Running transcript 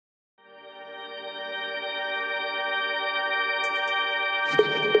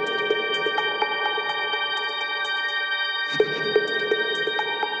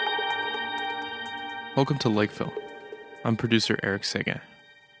Welcome to Lakeville. I'm producer Eric Seguin.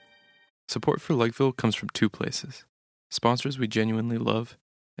 Support for Lakeville comes from two places: sponsors we genuinely love,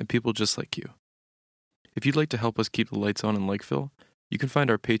 and people just like you. If you'd like to help us keep the lights on in Lakeville, you can find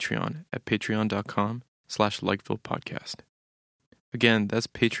our Patreon at patreon.com/LakevillePodcast. Again, that's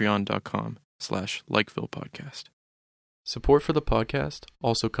patreon.com/LakevillePodcast. Support for the podcast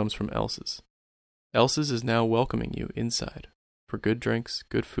also comes from Else's. Else's is now welcoming you inside for good drinks,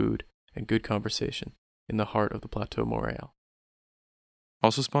 good food, and good conversation in the heart of the Plateau Montreal.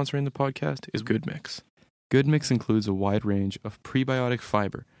 Also sponsoring the podcast is Good Mix. Good Mix includes a wide range of prebiotic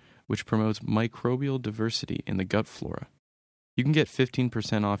fiber, which promotes microbial diversity in the gut flora. You can get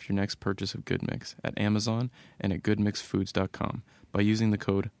 15% off your next purchase of Good Mix at Amazon and at goodmixfoods.com by using the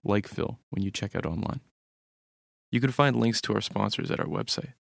code LAKEVILLE when you check out online. You can find links to our sponsors at our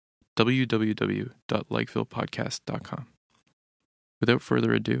website, www.lakevillepodcast.com. Without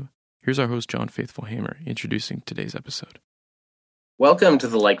further ado, here's our host, John Faithful Hamer, introducing today's episode. Welcome to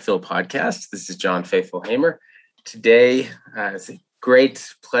the Lakeville Podcast. This is John Faithful Hamer. Today, it's a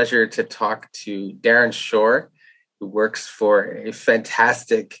great pleasure to talk to Darren Shore, who works for a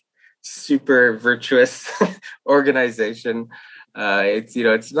fantastic, super virtuous organization.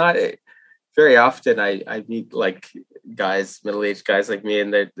 It's not very often I meet like guys, middle-aged guys like me,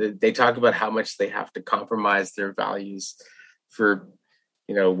 and they talk about how much they have to compromise their values for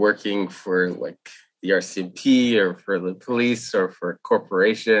working for like the RCMP or for the police or for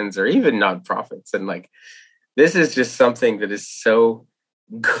corporations or even nonprofits. And like, this is just something that is so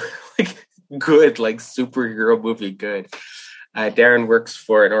good, like superhero movie good. Darren works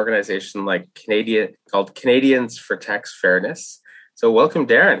for an organization called Canadians for Tax Fairness. So welcome,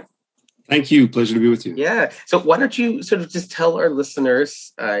 Darren. Thank you. Pleasure to be with you. Yeah. So why don't you sort of just tell our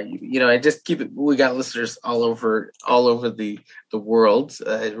listeners, and just keep it, we got listeners all over the world,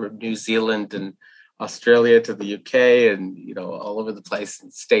 New Zealand and Australia to the UK and, all over the place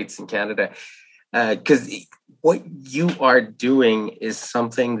in States and Canada. Because what you are doing is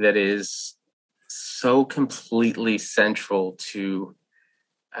something that is so completely central to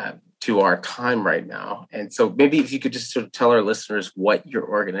our time right now. And so maybe if you could just sort of tell our listeners what your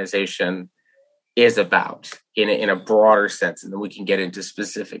organization is about in a broader sense, and then we can get into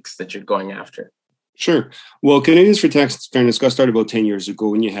specifics that you're going after. Sure. Well, Canadians for Tax Fairness got started about 10 years ago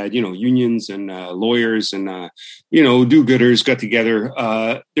when you had, unions and lawyers and, do-gooders got together.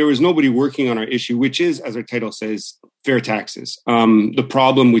 There was nobody working on our issue, which is, as our title says, fair taxes. The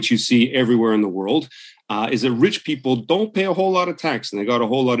problem which you see everywhere in the world is that rich people don't pay a whole lot of tax, and they got a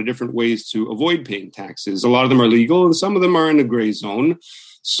whole lot of different ways to avoid paying taxes. A lot of them are legal, and some of them are in the gray zone.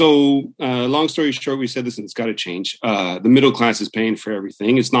 So long story short, we said, listen, it's got to change. The middle class is paying for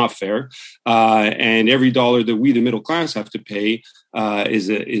everything. It's not fair. And every dollar that we, the middle class, have to pay or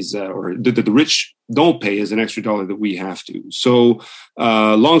that the rich don't pay is an extra dollar that we have to. So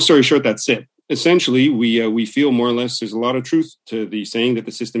long story short, that's it. Essentially, we feel more or less there's a lot of truth to the saying that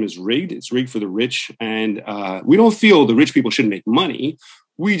the system is rigged. It's rigged for the rich. And we don't feel the rich people shouldn't make money.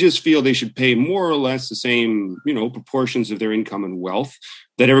 We just feel they should pay more or less the same, proportions of their income and wealth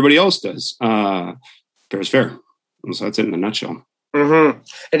that everybody else does. Fair is fair. And so that's it in a nutshell. Mm-hmm.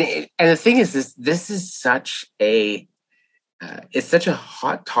 And the thing is, this is such a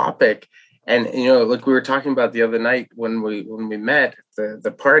hot topic. And, like we were talking about the other night when we met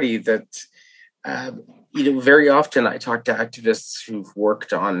the party that, very often I talk to activists who've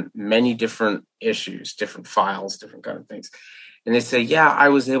worked on many different issues, different files, different kind of things. And they say, yeah, I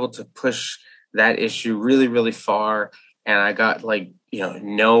was able to push that issue really, really far. And I got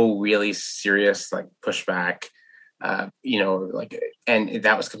no really serious pushback, and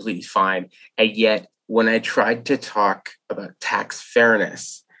that was completely fine. And yet when I tried to talk about tax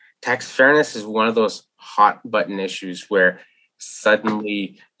fairness is one of those hot button issues where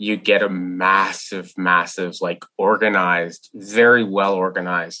suddenly you get a massive, organized, very well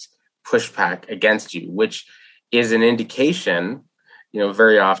organized pushback against you, which is an indication,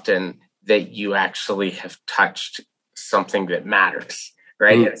 very often that you actually have touched something that matters,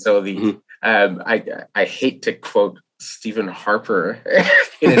 right? Mm-hmm. And so I hate to quote Stephen Harper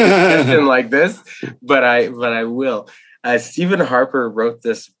in a discussion like this, but I will. Stephen Harper wrote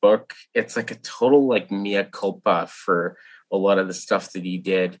this book. It's like a total mea culpa for a lot of the stuff that he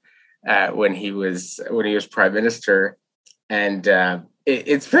did when he was prime minister, and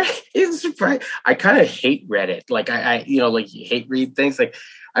it's surprising. I kind of hate Reddit. You hate read things.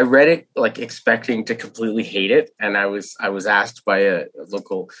 I read it expecting to completely hate it, and I was asked by a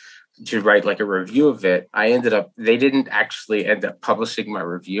local write like a review of it, they didn't actually end up publishing my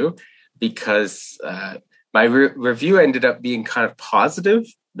review because my review ended up being kind of positive,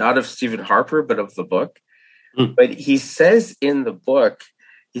 not of Stephen Harper, but of the book. But he says in the book,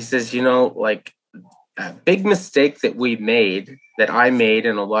 he says, like a big mistake that I made,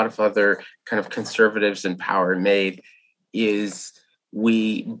 and a lot of other kind of conservatives in power made, is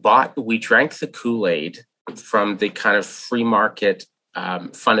we drank the Kool-Aid from the kind of free market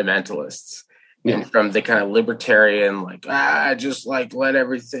fundamentalists and from the kind of libertarian, like, just like let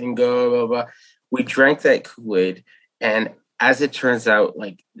everything go, blah, blah. We drank that Kool-Aid, and as it turns out,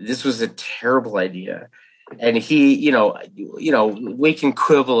 like, this was a terrible idea. And he, we can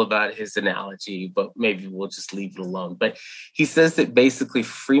quibble about his analogy, but maybe we'll just leave it alone. But he says that basically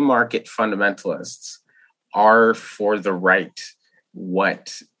free market fundamentalists are for the right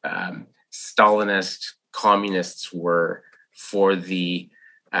what Stalinist communists were for the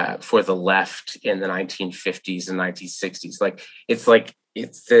left in the 1950s and 1960s.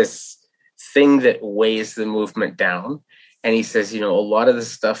 It's this thing that weighs the movement down. And he says, a lot of the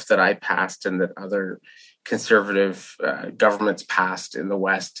stuff that I passed and that other conservative governments passed in the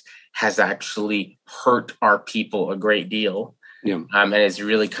West has actually hurt our people a great deal. And it's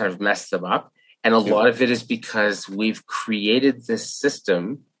really kind of messed them up. And a lot of it is because we've created this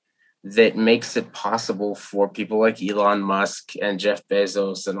system that makes it possible for people like Elon Musk and Jeff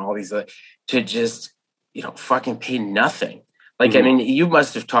Bezos and all these to just, fucking pay nothing. Like, I mean, you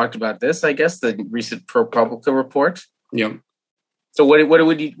must have talked about this, I guess, the recent ProPublica report. Yeah. So what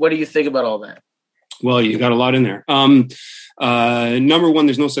do you think about all that? Well, you got a lot in there. Number one,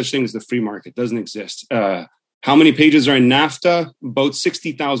 there's no such thing as the free market. It doesn't exist. How many pages are in NAFTA? About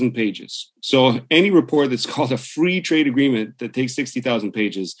 60,000 pages. So any report that's called a free trade agreement that takes 60,000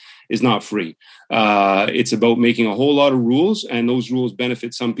 pages is not free. It's about making a whole lot of rules, and those rules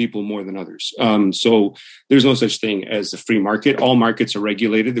benefit some people more than others. So there's no such thing as a free market. All markets are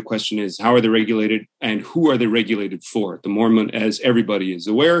regulated. The question is, how are they regulated and who are they regulated for? At the moment, as everybody is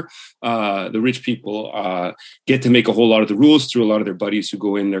aware, the rich people get to make a whole lot of the rules through a lot of their buddies who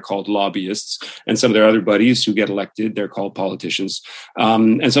go in. They're called lobbyists. And some of their other buddies who get elected, they're called politicians.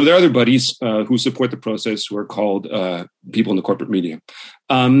 And some of their other buddies who support the process who are called people in the corporate media.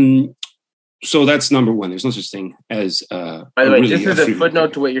 So that's number one. There's no such thing as. By the way, just as a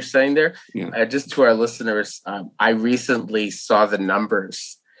footnote to what you're saying there, just to our listeners, I recently saw the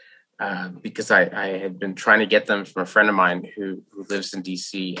numbers because I had been trying to get them from a friend of mine who lives in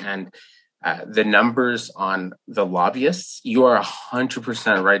DC, and the numbers on the lobbyists, you are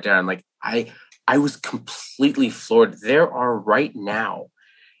 100% right, Darren. Like I was completely floored. There are right now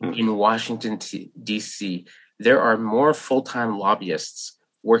in Washington, D.C., there are more full-time lobbyists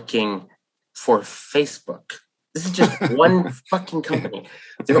working for Facebook. This is just one fucking company.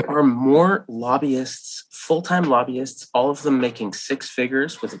 There are more lobbyists, full-time lobbyists, all of them making six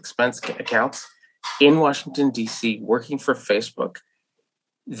figures with expense accounts in Washington, D.C., working for Facebook,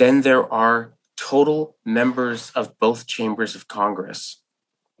 than there are total members of both chambers of Congress.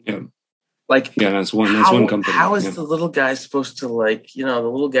 Yeah. That's one company. How is the little guy supposed to, the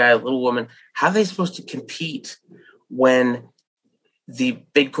little guy, little woman, how are they supposed to compete when the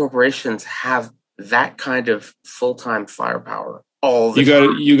big corporations have that kind of full-time firepower all the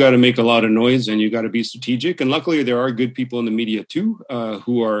time? You got to make a lot of noise, and you got to be strategic. And luckily, there are good people in the media too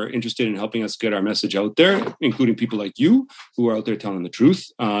who are interested in helping us get our message out there, including people like you who are out there telling the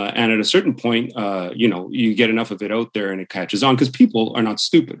truth. And at a certain point, you get enough of it out there, and it catches on because people are not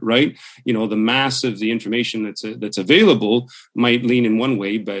stupid, right? The mass of the information that's available might lean in one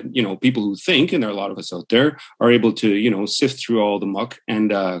way, but people who think, and there are a lot of us out there, are able to sift through all the muck and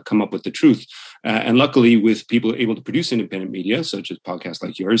come up with the truth. And luckily, with people able to produce independent media, such as podcasts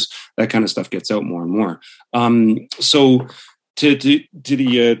like yours, that kind of stuff gets out more and more. So to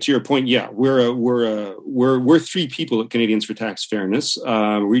your point, we're three people at Canadians for Tax Fairness.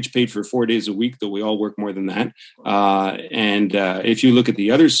 We're each paid for 4 days a week, though we all work more than that. And if you look at the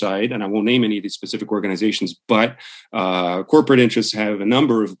other side, and I won't name any of these specific organizations, but corporate interests have a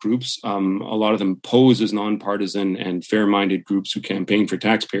number of groups. A lot of them pose as nonpartisan and fair-minded groups who campaign for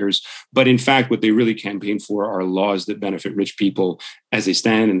taxpayers. But in fact, what they really campaign for are laws that benefit rich people as they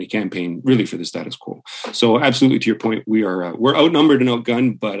stand, and they campaign really for the status quo. So absolutely, to your point, we're outnumbered and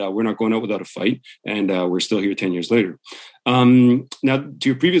outgunned, but we're not going out without a fight, and we're still here 10 years later. Now, to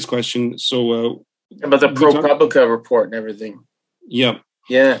your previous question, so about the ProPublica report and everything. Yeah.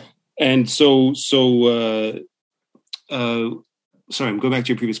 And so sorry, I'm going back to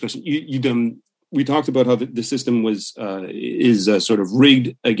your previous question. We talked about how the system is sort of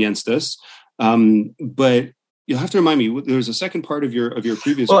rigged against us, but You'll have to remind me. There was a second part of your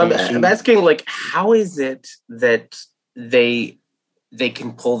previous Well, question. I'm asking, like, how is it that they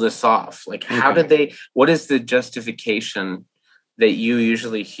can pull this off? Like, how did they? What is the justification that you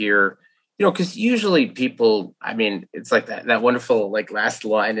usually hear? You know, because usually people, I mean, it's like that wonderful like last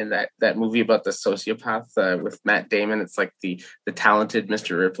line in that movie about the sociopath with Matt Damon. It's like the talented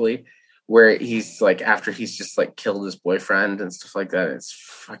Mr. Ripley, where he's like after he's just like killed his boyfriend and stuff like that. It's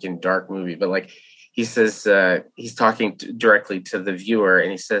a fucking dark movie, but like he says he's talking directly to the viewer, and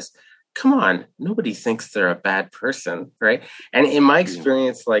he says, "Come on, nobody thinks they're a bad person, right?" And in my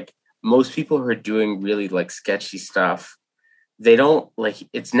experience, like most people who are doing really like sketchy stuff, they don't like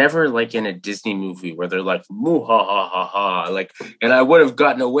it's never like in a Disney movie where they're like moo ha ha ha ha like, and I would have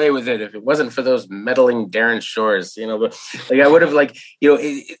gotten away with it if it wasn't for those meddling Darren Shores, you know. But like I would have like, you know,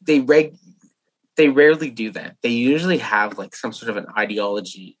 they rarely do that. They usually have like some sort of an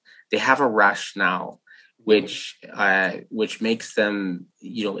ideology. They have a rationale, which makes them,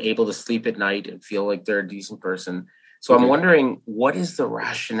 you know, able to sleep at night and feel like they're a decent person. So I'm wondering, what is the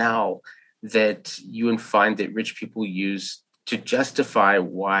rationale that you find that rich people use to justify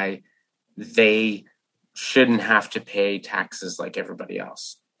why they shouldn't have to pay taxes like everybody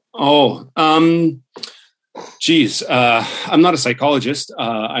else? I'm not a psychologist.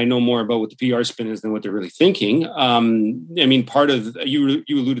 I know more about what the PR spin is than what they're really thinking. I mean, part of you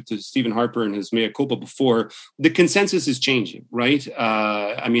alluded to Stephen Harper and his mea culpa before. The consensus is changing, right?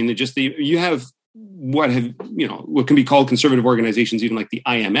 I mean, you have what can be called conservative organizations, even like the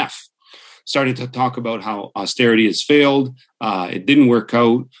IMF, starting to talk about how austerity has failed. It didn't work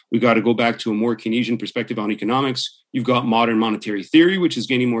out. We got to go back to a more Keynesian perspective on economics. You've got modern monetary theory, which is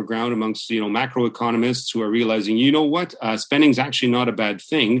gaining more ground amongst, macroeconomists who are realizing, you know what, spending is actually not a bad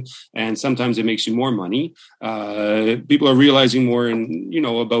thing. And sometimes it makes you more money. People are realizing more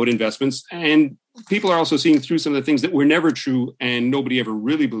about investments, and people are also seeing through some of the things that were never true and nobody ever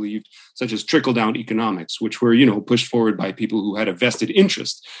really believed, such as trickle-down economics, which were, pushed forward by people who had a vested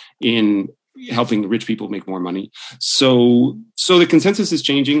interest in helping the rich people make more money. So the consensus is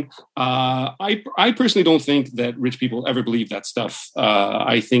changing. I personally don't think that rich people ever believe that stuff.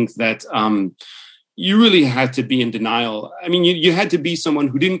 I think that you really had to be in denial. I mean, you had to be someone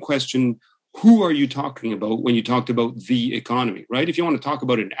who didn't question who are you talking about when you talked about the economy, right? If you want to talk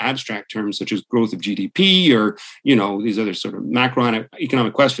about it in abstract terms, such as growth of GDP or, these other sort of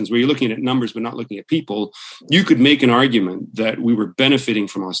macroeconomic questions where you're looking at numbers but not looking at people, you could make an argument that we were benefiting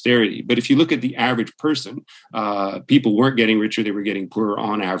from austerity. But if you look at the average person, people weren't getting richer, they were getting poorer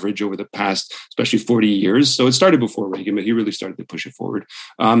on average over the past, especially 40 years. So it started before Reagan, but he really started to push it forward.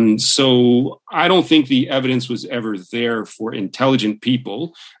 So I don't think the evidence was ever there for intelligent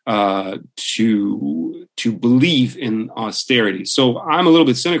people to believe in austerity. So I'm a little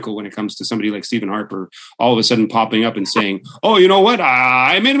bit cynical when it comes to somebody like Stephen Harper all of a sudden popping up and saying, "Oh, you know what?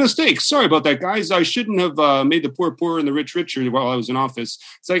 I made a mistake. Sorry about that, guys. I shouldn't have made the poor poorer and the rich richer while I was in office."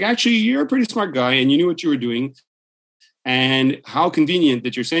 It's like, actually, you're a pretty smart guy and you knew what you were doing. And how convenient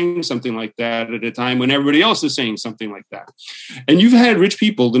that you're saying something like that at a time when everybody else is saying something like that. And you've had rich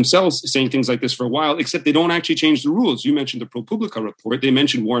people themselves saying things like this for a while, except they don't actually change the rules. You mentioned the ProPublica report. They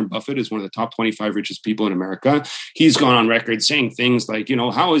mentioned Warren Buffett as one of the top 25 richest people in America. He's gone on record saying things like,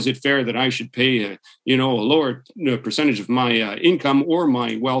 how is it fair that I should pay a lower percentage of my income or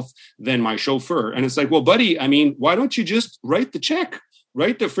my wealth than my chauffeur? And it's like, well, buddy, I mean, why don't you just write the check?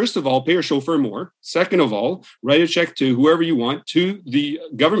 Right? First of all, pay your chauffeur more. Second of all, write a check to whoever you want, to the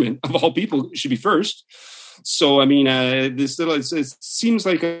government of all people should be first. So, I mean, it seems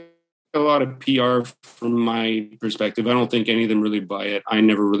like a lot of PR from my perspective. I don't think any of them really buy it. I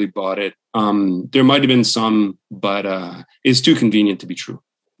never really bought it. There might have been some, but it's too convenient to be true.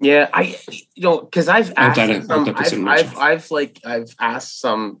 Yeah, because I've asked I've asked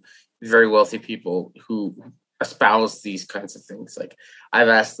some very wealthy people who espouse these kinds of things. Like I've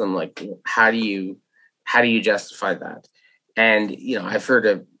asked them, like, how do you justify that? And I've heard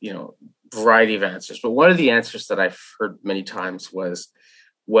a variety of answers, but one of the answers that I've heard many times was,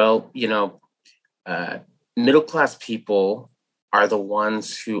 well, middle class people are the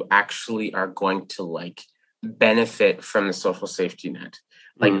ones who actually are going to like benefit from the social safety net.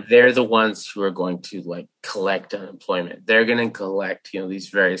 Like they're the ones who are going to like collect unemployment. They're going to collect these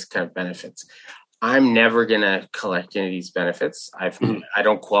various kind of benefits. I'm never going to collect any of these benefits. I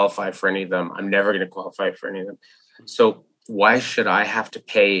don't qualify for any of them. I'm never going to qualify for any of them. So why should I have to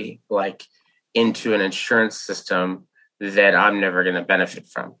pay like into an insurance system that I'm never going to benefit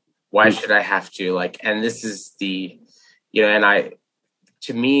from? Why should I have to and this is the,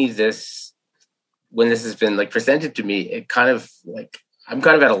 to me, when this has been like presented to me, it kind of like, I'm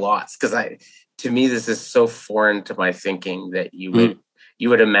kind of at a loss because to me, this is so foreign to my thinking that you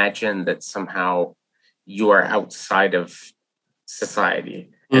would imagine that somehow you are outside of society,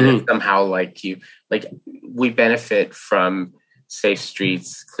 and that somehow we benefit from safe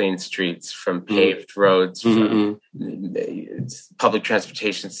streets, clean streets, from paved roads, from public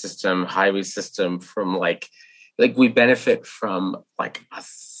transportation system, highway system, from like we benefit from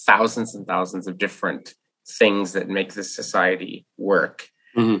thousands and thousands of different things that make this society work.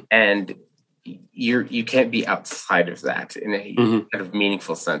 And you can't be outside of that in a kind of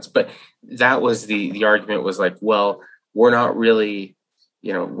meaningful sense. But that was the argument was like, well, we're not really,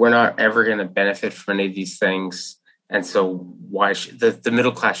 we're not ever going to benefit from any of these things. And so why should the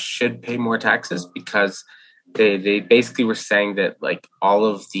middle class should pay more taxes? Because they basically were saying that like all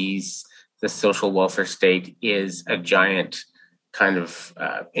of these, the social welfare state is a giant kind of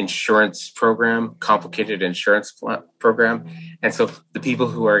insurance program, complicated insurance program. And so the people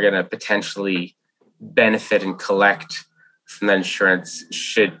who are going to potentially benefit and collect from that insurance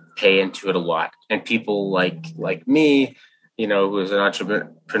should pay into it a lot. And people like me, who's an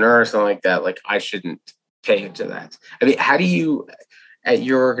entrepreneur or something like that, like I shouldn't pay into that. I mean, how do you, at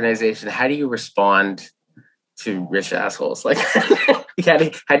your organization, how do you respond to rich assholes? Like,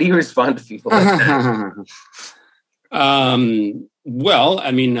 how do you respond to people like that? Well,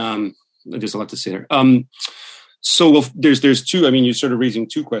 I mean, there's a lot to say there. So there's two. I mean, you're sort of raising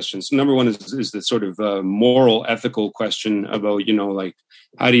two questions. Number one is the sort of moral, ethical question about like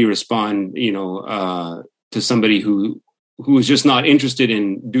how do you respond, to somebody who is just not interested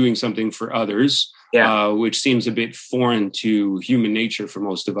in doing something for others, which seems a bit foreign to human nature for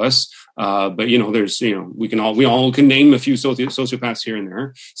most of us. But there's we all can name a few sociopaths here and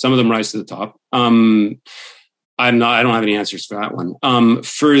there. Some of them rise to the top. I don't have any answers for that one.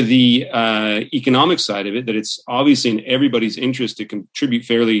 For the economic side of it, that it's obviously in everybody's interest to contribute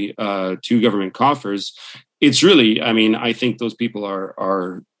fairly to government coffers. It's really, I mean, I think those people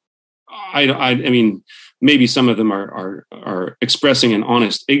are I mean, maybe some of them are expressing an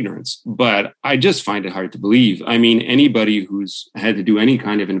honest ignorance, but I just find it hard to believe. I mean, anybody who's had to do any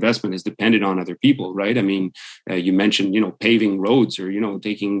kind of investment is dependent on other people, right? I mean, you mentioned, paving roads or,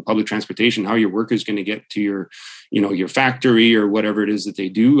 taking public transportation, how your workers going to get to your factory or whatever it is that they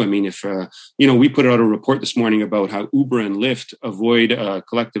do. I mean, if, we put out a report this morning about how Uber and Lyft avoid a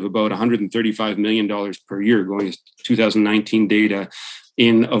collective about $135 million per year, going to 2019 data,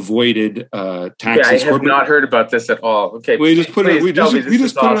 in avoided taxes. I have not heard about this at all. Okay, we just put it. We just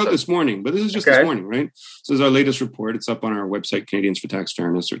put it out this morning, but this is just this morning, right? So this is our latest report. It's up on our website, Canadians for Tax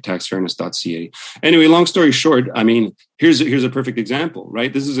Fairness or taxfairness.ca. Anyway, long story short, I mean, here's a perfect example,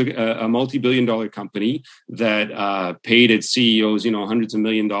 right? This is a multi-billion-dollar company that paid its CEOs, hundreds of $1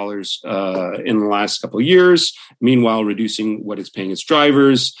 million in the last couple of years. Meanwhile, reducing what it's paying its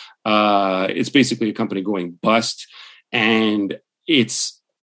drivers. It's basically a company going bust, and it's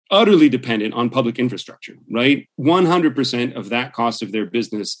utterly dependent on public infrastructure, right? 100% of that cost of their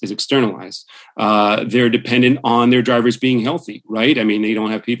business is externalized. They're dependent on their drivers being healthy, right? I mean, they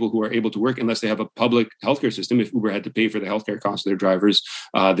don't have people who are able to work unless they have a public healthcare system. If Uber had to pay for the healthcare costs of their drivers,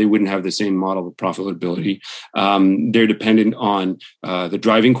 they wouldn't have the same model of profitability. They're dependent on the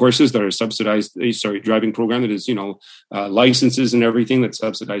driving courses that are subsidized, driving program that is, licenses and everything that's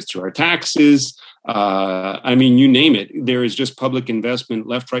subsidized through our taxes. I mean, you name it. There is just public investment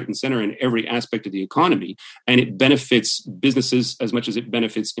left, right, and center in every aspect of the economy. And it benefits businesses as much as it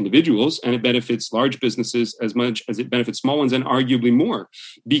benefits individuals. And it benefits large businesses as much as it benefits small ones, and arguably more,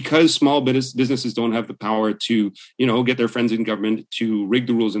 because small businesses don't have the power to, get their friends in government to rig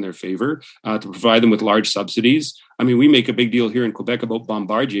the rules in their favor, to provide them with large subsidies. I mean, we make a big deal here in Quebec about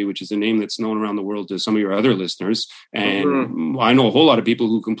Bombardier, which is a name that's known around the world to some of your other listeners. And I know a whole lot of people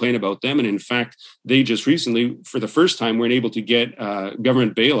who complain about them. And in fact, they just recently, for the first time, weren't able to get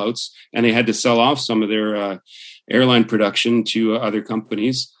government bailouts, and they had to sell off some of their airline production to other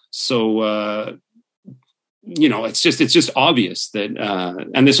companies. So, it's just obvious that,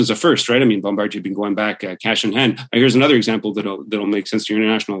 and this was a first, right? I mean, Bombardier had been going back cash in hand. Here's another example that'll make sense to your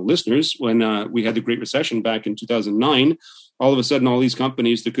international listeners. When we had the Great Recession back in 2009, all of a sudden, all these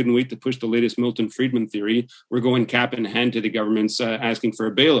companies that couldn't wait to push the latest Milton Friedman theory were going cap in hand to the governments asking for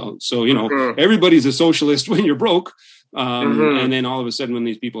a bailout. So, everybody's a socialist when you're broke. And then all of a sudden, when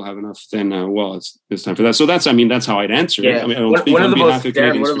these people have enough, then, it's time for that. So that's how I'd answer it. I mean, one of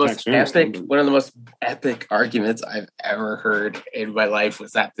the most epic arguments I've ever heard in my life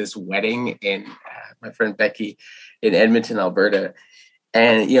was at this wedding in my friend Becky in Edmonton, Alberta.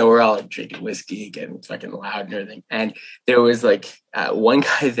 And, we're all drinking whiskey, getting fucking loud and everything. And there was one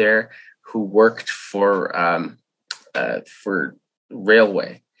guy there who worked for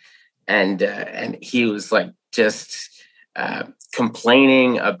railway. and he was like just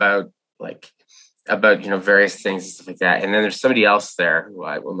complaining about various things and stuff like that. And then there's somebody else there who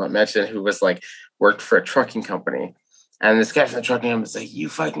I will not mention, who was like worked for a trucking company. And this guy from the trucking company was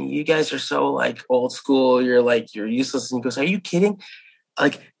like, you guys are so like old school. You're useless. And he goes, are you kidding?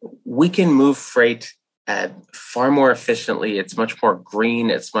 Like, we can move freight far more efficiently. It's much more green.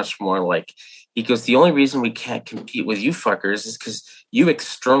 It's much more like, he goes, the only reason we can't compete with you fuckers is because you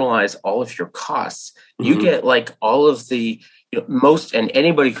externalize all of your costs. You get like all of the, most, and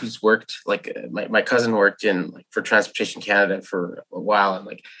anybody who's worked, like my cousin worked in like for Transportation Canada for a while. And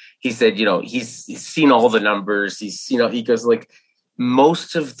like, he said, he's seen all the numbers. He goes like,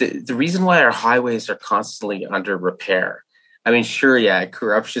 most of the reason why our highways are constantly under repair. I mean, sure, yeah,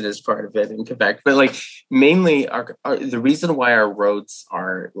 corruption is part of it in Quebec, but like mainly the reason why our roads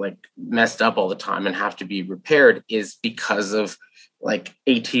are like messed up all the time and have to be repaired is because of like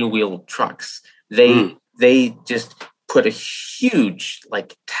 18-wheel trucks. They just put a huge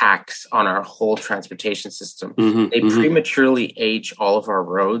like tax on our whole transportation system. They prematurely age all of our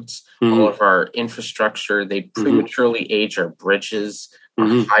roads, all of our infrastructure. They prematurely age our bridges,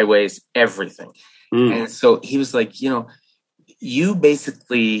 our highways, everything. And so he was like, you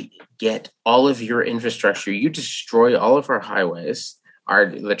basically get all of your infrastructure. You destroy all of our highways,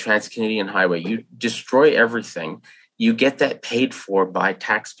 the Trans-Canadian Highway. You destroy everything. You get that paid for by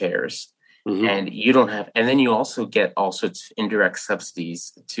taxpayers, and you don't have. And then you also get all sorts of indirect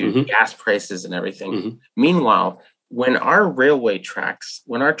subsidies to gas prices and everything. Meanwhile, when our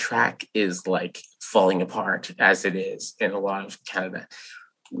track is like falling apart, as it is in a lot of Canada,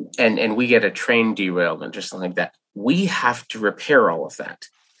 and we get a train derailment or something like that, we have to repair all of that.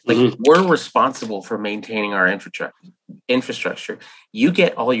 Like, we're responsible for maintaining our infrastructure. You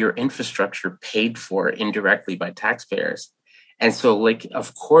get all your infrastructure paid for indirectly by taxpayers. And so, like,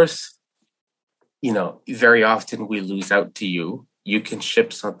 of course, very often we lose out to you. You can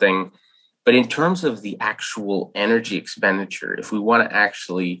ship something. But in terms of the actual energy expenditure, if we want to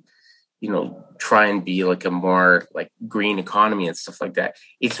actually try and be like a more like green economy and stuff like that,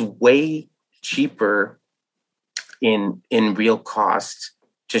 it's way cheaper in real cost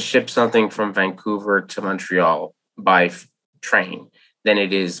to ship something from Vancouver to Montreal by train than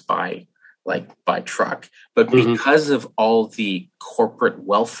it is by truck. But because of all the corporate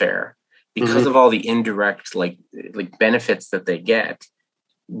welfare, because of all the indirect like benefits that they get,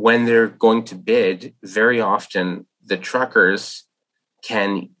 when they're going to bid, very often the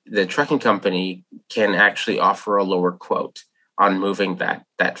trucking company can actually offer a lower quote on moving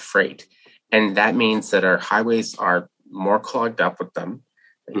that freight. And that means that our highways are more clogged up with them.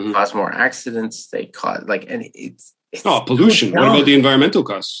 They cause more accidents. They cause and it's pollution. What about the environmental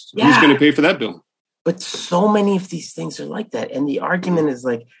costs? Yeah. Who's going to pay for that bill? But so many of these things are like that. And the argument is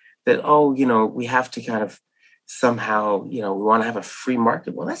like that, we have to kind of somehow, we want to have a free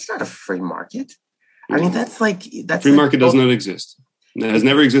market. Well, that's not a free market. I mean, that's free market does not exist. It has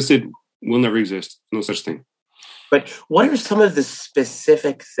never existed, will never exist. No such thing. But what are some of the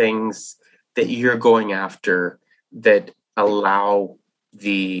specific things that you're going after that allow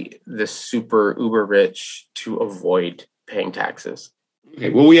the super uber rich to avoid paying taxes? Okay,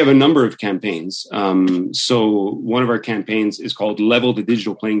 well, we have a number of campaigns. So one of our campaigns is called Level the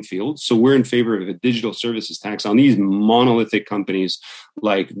Digital Playing Field. So we're in favor of a digital services tax on these monolithic companies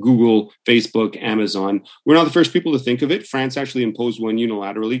like Google, Facebook, Amazon. We're not the first people to think of it. France actually imposed one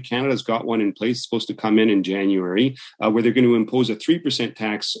unilaterally. Canada's got one in place, supposed to come in January, where they're going to impose a 3%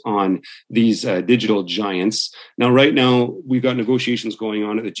 tax on these digital giants. Now, right now, we've got negotiations going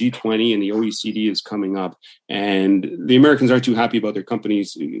on at the G20, and the OECD is coming up. And the Americans aren't too happy about their companies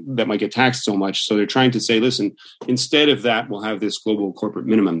that might get taxed so much. So they're trying to say, listen, instead of that, we'll have this global corporate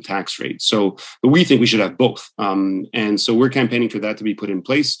minimum tax rate. But we think we should have both. And so we're campaigning for that to be put in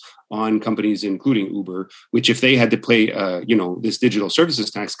place on companies, including Uber, which if they had to pay, this digital services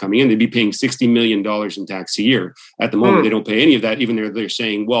tax coming in, they'd be paying $60 million in tax a year. At the moment, they don't pay any of that. Even they're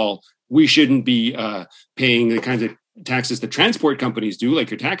saying, well, we shouldn't be paying the kinds of taxes that transport companies do, like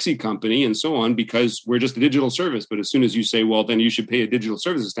your taxi company and so on, because we're just a digital service. But as soon as you say, well, then you should pay a digital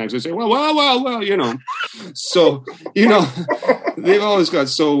services tax, they say, well, So, they've always got,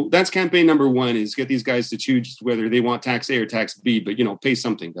 so that's campaign number one, is get these guys to choose whether they want tax A or tax B, but, pay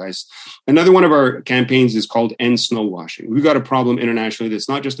something, guys. Another one of our campaigns is called End Snow Washing. We've got a problem internationally that's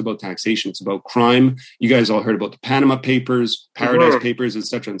not just about taxation, it's about crime. You guys all heard about the Panama Papers, Paradise Papers, et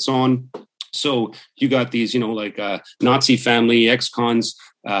cetera, and so on. So you got these, Nazi family, ex-cons,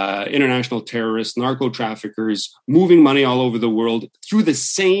 international terrorists, narco traffickers, moving money all over the world through the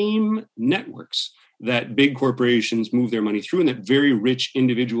same networks. that big corporations move their money through and that very rich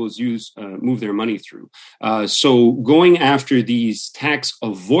individuals move their money through. So going after these tax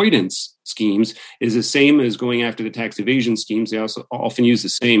avoidance schemes is the same as going after the tax evasion schemes. They also often use the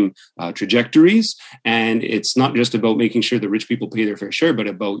same trajectories, and it's not just about making sure the rich people pay their fair share, but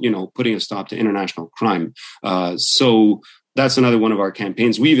about putting a stop to international crime. So that's another one of our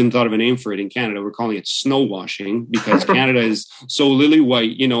campaigns. We even thought of a name for it in Canada. We're calling it snow washing because Canada is so lily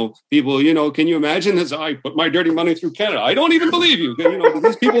white. People, can you imagine this? I put my dirty money through Canada. I don't even believe you. Do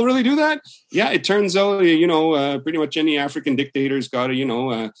these people really do that? Yeah, it turns out, pretty much any African dictator's got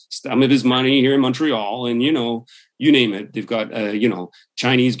a stem of his money here in Montreal, and you name it. They've got,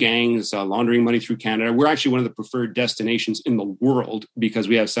 Chinese gangs laundering money through Canada. We're actually one of the preferred destinations in the world because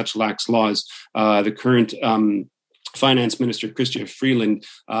we have such lax laws. The current Finance Minister Chrystia Freeland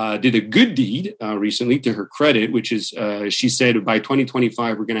did a good deed recently, to her credit, which is she said by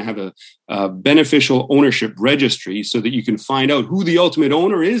 2025 we're going to have a beneficial ownership registry so that you can find out who the ultimate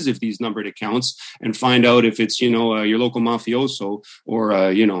owner is of these numbered accounts and find out if it's your local mafioso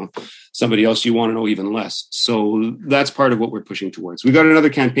or somebody else you want to know even less. So that's part of what we're pushing towards. We got another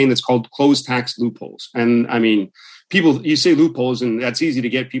campaign that's called Close Tax Loopholes, and I mean, people, you say loopholes, and that's easy to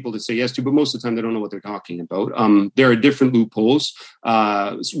get people to say yes to, but most of the time they don't know what they're talking about. There are different loopholes.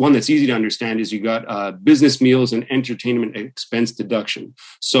 One that's easy to understand is you got business meals and entertainment expense deduction.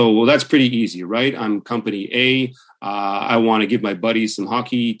 So, that's pretty easy, right? I'm company A. I want to give my buddies some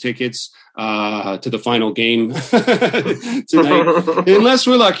hockey tickets to the final game tonight. Unless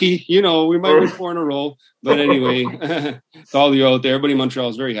we're lucky, we might win 4 in a row. But anyway, to all of you out there, everybody in Montreal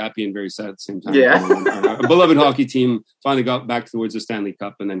is very happy and very sad at the same time. Yeah. Our beloved hockey team finally got back towards the Stanley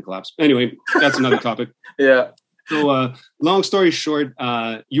Cup and then collapsed. Anyway, that's another topic. Yeah. So long story short,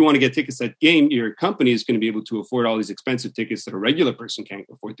 you want to get tickets at game, your company is going to be able to afford all these expensive tickets that a regular person can't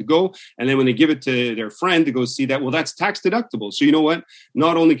afford to go. And then when they give it to their friend to go see that, well, that's tax deductible. So you know what?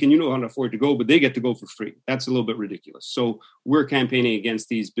 Not only can you know how to afford to go, but they get to go for free. That's a little bit ridiculous. So we're campaigning against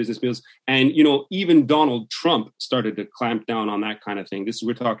these business meals. And, even Donald Trump started to clamp down on that kind of thing.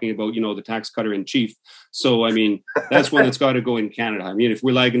 We're talking about, the tax cutter in chief. So, I mean, that's one that's got to go in Canada. I mean, if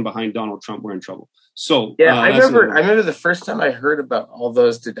we're lagging behind Donald Trump, we're in trouble. So yeah, I remember the first time I heard about all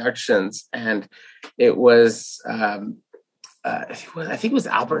those deductions, and it was I think it was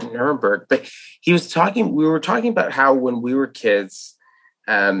Albert Nuremberg, but we were talking about how when we were kids,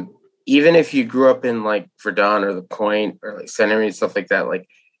 even if you grew up in like Verdun or the Point or like Saint Henry and stuff like that, like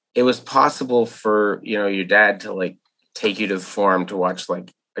it was possible for your dad to like take you to the Forum to watch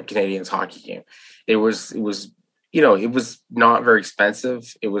like a Canadiens hockey game. It was not very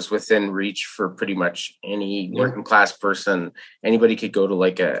expensive. It was within reach for pretty much any working class person. Anybody could go to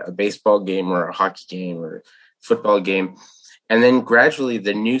like a baseball game or a hockey game or a football game. And then gradually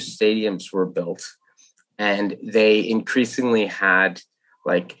the new stadiums were built, and they increasingly had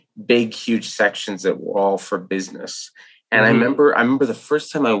like big, huge sections that were all for business. And I remember the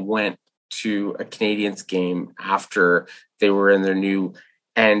first time I went to a Canadiens game after they were in their new,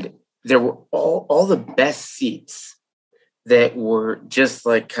 and there were all the best seats that were just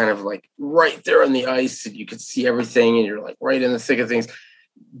like kind of like right there on the ice, and you could see everything, and you're like right in the thick of things.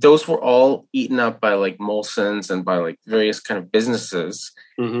 Those were all eaten up by like Molson's and by like various kind of businesses.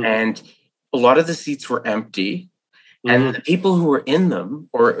 And a lot of the seats were empty. And the people who were in them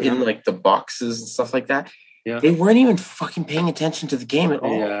or in like the boxes and stuff like that, they weren't even fucking paying attention to the game at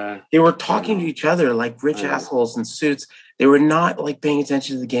all. Yeah. They were talking to each other like rich assholes in suits. They were not like paying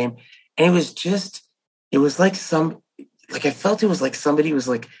attention to the game. And it was like I felt it was like somebody was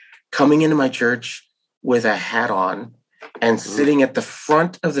like coming into my church with a hat on and sitting at the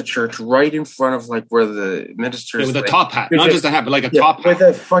front of the church, right in front of like where the ministers, with a top hat, not just a hat, but like a top hat, with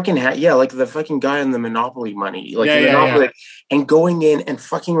a fucking hat, like the fucking guy in the Monopoly money, and going in and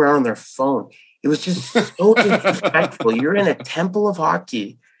fucking around on their phone. It was just so disrespectful. You're in a temple of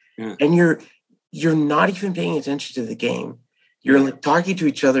hockey, and you're not even paying attention to the game. You're like talking to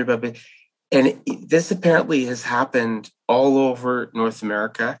each other about it. And this apparently has happened all over North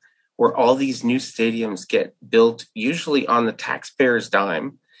America, where all these new stadiums get built, usually on the taxpayers'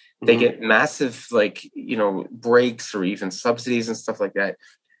 dime. They get massive, breaks or even subsidies and stuff like that.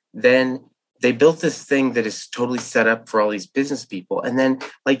 Then they built this thing that is totally set up for all these business people. And then,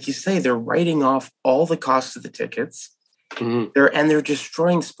 like you say, they're writing off all the cost of the tickets. They're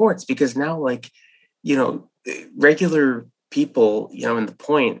destroying sports because now, regular people, in the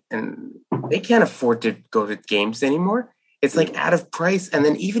Point, and they can't afford to go to games anymore. It's like out of price. And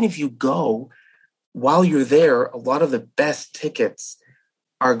then even if you go, while you're there, a lot of the best tickets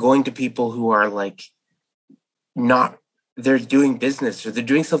are going to people who are like not they're doing business or they're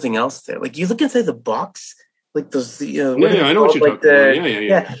doing something else there. Like you look inside the box, like those, I know what you're talking about.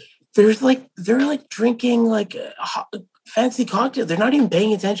 Yeah. They're like drinking like a fancy cocktail. They're not even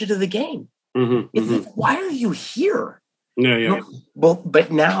paying attention to the game. It's like, why are you here? Yeah. Well,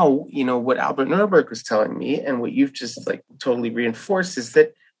 but now, what Albert Nuremberg was telling me and what you've just like totally reinforced is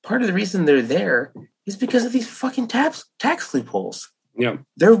that part of the reason they're there is because of these fucking tax loopholes. Yeah.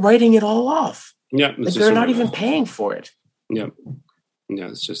 They're writing it all off. Yeah. Like they're not even paying for it. Yeah. Yeah,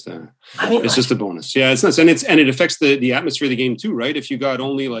 it's just just a bonus. Yeah, it's nuts, and it affects the atmosphere of the game too, right? If you got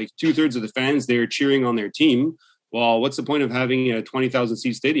only like 2/3 of the fans there cheering on their team, well, what's the point of having a 20,000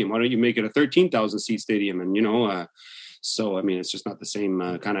 seat stadium? Why don't you make it a 13,000 seat stadium? And so I mean, it's just not the same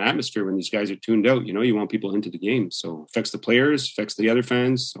kind of atmosphere when these guys are tuned out. You want people into the game, so it affects the players, affects the other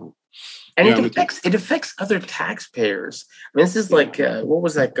fans. So. And it affects other taxpayers. I mean, this is like what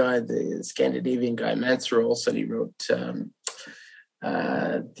was that guy, the Scandinavian guy, Mansur Olsson? He wrote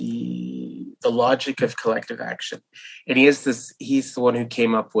the logic of collective action, and he's the one who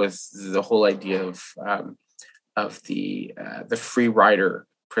came up with the whole idea of the free rider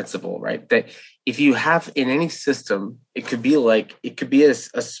principle, right? That if you have in any system, it could be a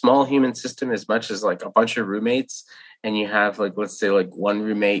small human system as much as like a bunch of roommates, and you have like, let's say like one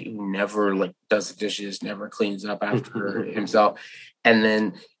roommate who never like does the dishes, never cleans up after himself, and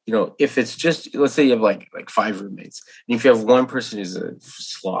then if it's just, let's say you have like 5 roommates, and if you have one person who's a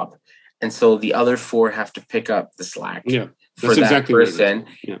slob, and so the other 4 have to pick up the slack for that exactly person.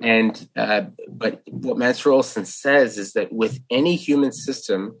 Yeah. And but what Mansur Olsson says is that with any human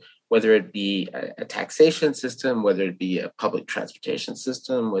system, whether it be a taxation system, whether it be a public transportation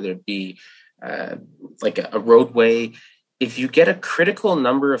system, whether it be like a roadway, if you get a critical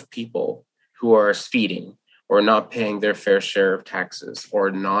number of people who are speeding or not paying their fair share of taxes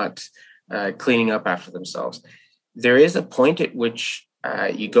or not cleaning up after themselves, there is a point at which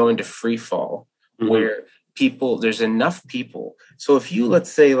you go into free fall where there's enough people. So if you,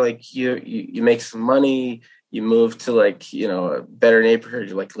 let's say like you make some money, you move to like, a better neighborhood,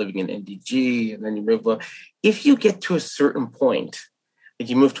 you're like living in NDG, and then you move, if you get to a certain point, like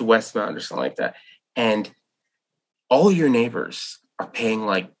you move to Westmount or something like that, and all your neighbors are paying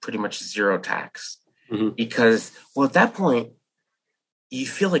like pretty much zero tax, because, well, at that point, you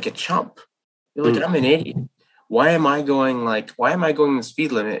feel like a chump. You're like, I'm an idiot. Why am I going the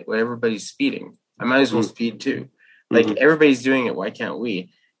speed limit when everybody's speeding? I might as well speed too. Like everybody's doing it. Why can't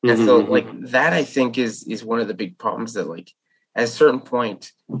we? And so like that, I think is one of the big problems that like at a certain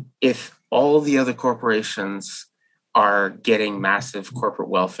point, if all the other corporations are getting massive corporate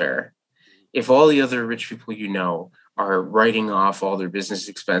welfare, if all the other rich people are writing off all their business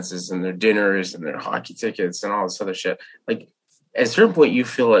expenses and their dinners and their hockey tickets and all this other shit, like at a certain point you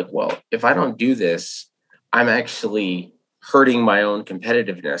feel like, well, if I don't do this, I'm actually hurting my own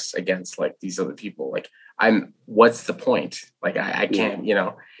competitiveness against like these other people. Like what's the point? Like I can't,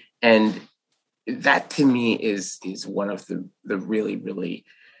 and that to me is one of the really, really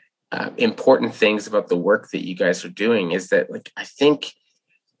important things about the work that you guys are doing, is that like, I think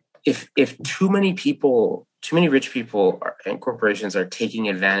if too many rich people and corporations are taking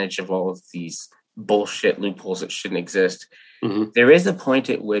advantage of all of these bullshit loopholes that shouldn't exist, there is a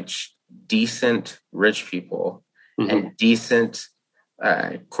point at which decent rich people and decent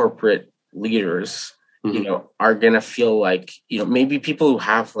corporate leaders, are going to feel like, maybe people who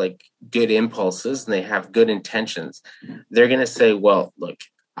have like good impulses and they have good intentions, they're going to say, well, look,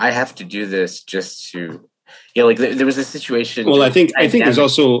 I have to do this just to, like there was a situation. Well, I think there's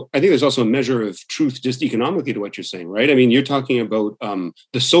also a measure of truth just economically to what you're saying, right? I mean, you're talking about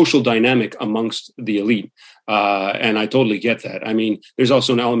the social dynamic amongst the elite. And I totally get that. I mean, there's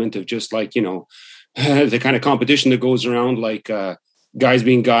also an element of just like, the kind of competition that goes around, like guys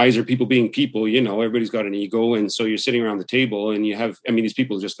being guys or people being people, everybody's got an ego. And so you're sitting around the table and you have, these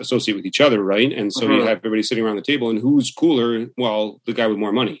people just associate with each other, right? And so you have everybody sitting around the table, and who's cooler? Well, the guy with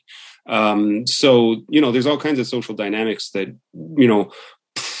more money. So, there's all kinds of social dynamics that,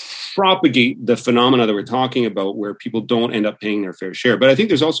 propagate the phenomena that we're talking about, where people don't end up paying their fair share. But I think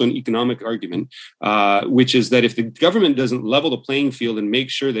there's also an economic argument, which is that if the government doesn't level the playing field and make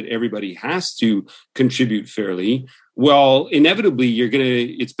sure that everybody has to contribute fairly, well, inevitably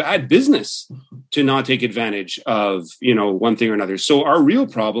it's bad business to not take advantage of, one thing or another. So our real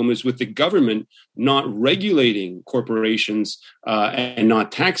problem is with the government not regulating corporations and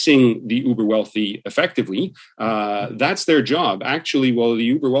not taxing the uber wealthy effectively. That's their job. Actually, well, the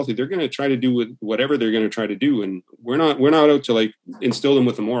uber wealthy, they're going to try to do with whatever they're going to try to do. And we're not out to like instill them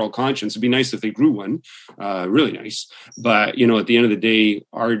with a moral conscience. It'd be nice if they grew one, really nice. But, at the end of the day,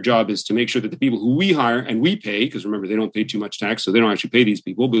 our job is to make sure that the people who we hire and we pay, because remember, they don't pay too much tax, so they don't actually pay these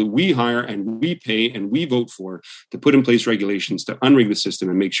people. But we hire and we pay and we vote for to put in place regulations to unrig the system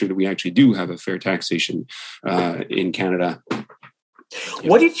and make sure that we actually do have a fair taxation in Canada.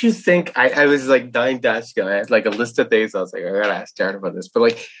 What did you think? I was like dying to ask you. I had like a list of things. I was like, I gotta ask Darren about this. But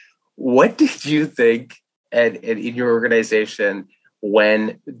like, what did you think and in your organization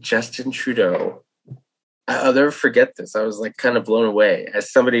when Justin Trudeau? I'll never forget this. I was like kind of blown away as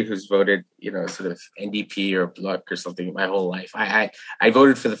somebody who's voted, sort of NDP or Bloc or something my whole life. I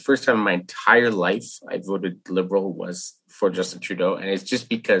voted for the first time in my entire life. I voted Liberal was for Justin Trudeau, and it's just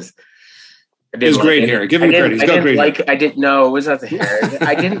because. His great hair. Give him credit. He's got great hair. I didn't know it was not the hair.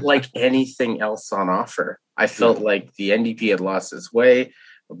 I didn't like anything else on offer. I felt like the NDP had lost its way.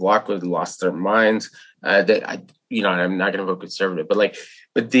 The Bloc had lost their minds. I'm not going to vote Conservative,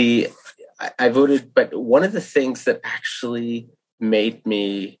 I voted. But one of the things that actually made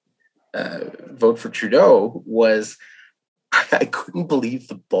me vote for Trudeau was I couldn't believe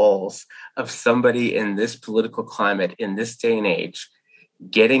the balls of somebody in this political climate in this day and age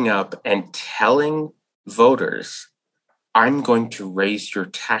getting up and telling voters, I'm going to raise your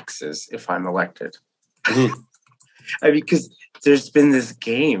taxes if I'm elected. Mm-hmm. Because there's been this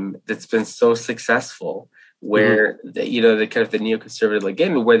game that's been so successful where, the kind of the neoconservative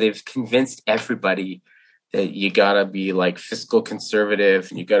game where they've convinced everybody that you gotta be like fiscal conservative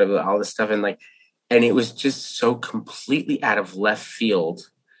and you gotta do all this stuff. And it was just so completely out of left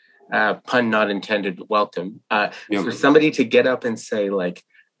field. Pun not intended, welcome, for somebody to get up and say,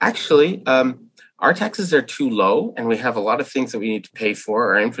 actually, our taxes are too low and we have a lot of things that we need to pay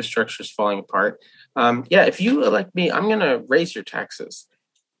for. Our infrastructure is falling apart. If you elect me, I'm going to raise your taxes.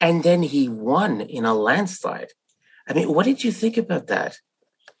 And then he won in a landslide. I mean, what did you think about that?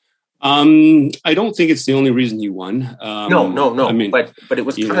 I don't think it's the only reason he won. No. I mean, but it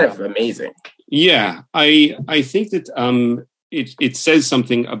was kind of amazing. Yeah, I think that it says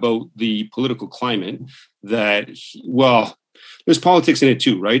something about the political climate that, there's politics in it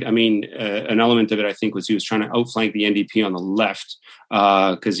too, right? I mean, an element of it, I think, was he was trying to outflank the NDP on the left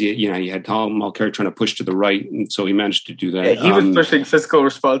because you had Tom Mulcair trying to push to the right, and so he managed to do that. Yeah, he was pushing fiscal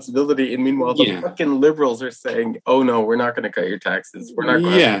responsibility, and meanwhile, the fucking Liberals are saying, "Oh no, we're not going to cut your taxes. We're not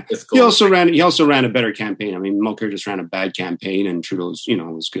going to." Fiscal. He also ran a better campaign. I mean, Mulcair just ran a bad campaign, and Trudeau's,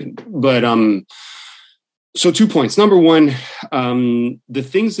 was good, but So 2 points. Number one, the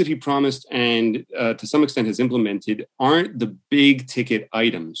things that he promised and to some extent has implemented aren't the big ticket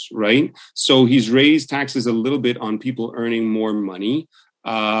items, right? So he's raised taxes a little bit on people earning more money.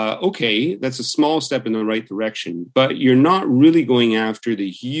 Okay, that's a small step in the right direction, but you're not really going after the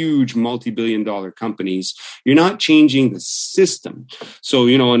huge multi-billion-dollar companies. You're not changing the system. So,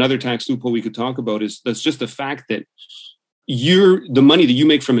 another tax loophole we could talk about that's just the fact that the money that you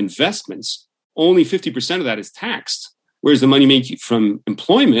make from investments, only 50% of that is taxed, whereas the money made from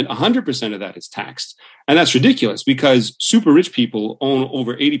employment, 100% of that is taxed. And that's ridiculous because super rich people own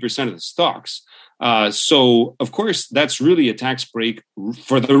over 80% of the stocks. So, of course, that's really a tax break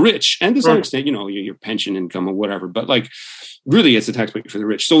for the rich. And to some extent, your pension income or whatever. But really, it's a tax break for the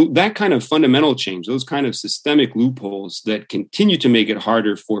rich. So that kind of fundamental change, those kind of systemic loopholes that continue to make it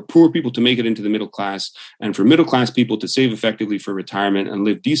harder for poor people to make it into the middle class and for middle class people to save effectively for retirement and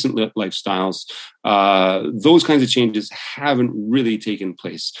live decent lifestyles, those kinds of changes haven't really taken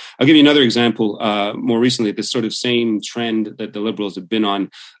place. I'll give you another example. More recently, this sort of same trend that the Liberals have been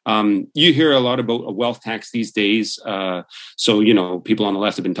on. You hear a lot about a wealth tax these days. So, people on the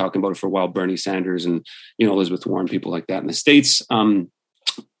left have been talking about it for a while, Bernie Sanders and, Elizabeth Warren, people like that in the States. And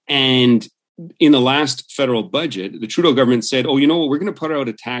in the last federal budget, the Trudeau government said, we're going to put out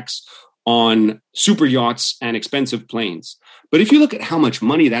a tax on super yachts and expensive planes. But if you look at how much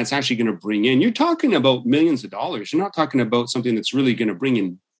money that's actually going to bring in, you're talking about millions of dollars. You're not talking about something that's really going to bring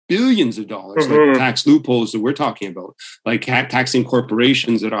in billions of dollars, like tax loopholes that we're talking about, like taxing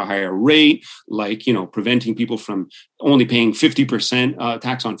corporations at a higher rate, preventing people from only paying 50%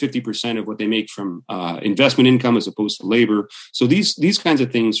 tax on 50% of what they make from investment income as opposed to labor. So these kinds of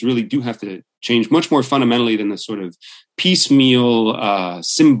things really do have to change much more fundamentally than the sort of piecemeal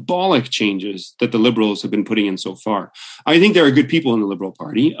symbolic changes that the Liberals have been putting in so far. I think there are good people in the Liberal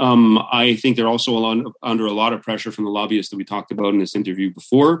Party. I think they're also under a lot of pressure from the lobbyists that we talked about in this interview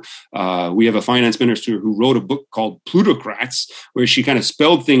before. We have a finance minister who wrote a book called Plutocrats, where she kind of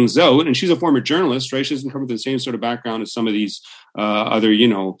spelled things out, and she's a former journalist, right? She doesn't come with the same sort of background as some of these other,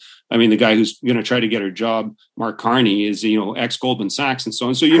 the guy who's going to try to get her job, Mark Carney, is, ex-Goldman Sachs and so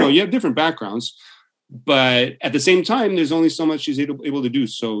on. So, you have different backgrounds. But at the same time, there's only so much she's able to do.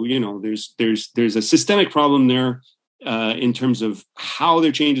 So, there's a systemic problem there in terms of how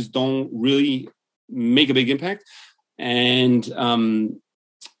their changes don't really make a big impact. And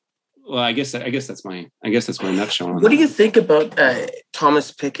well, I guess that's my nutshell on What do that. you think about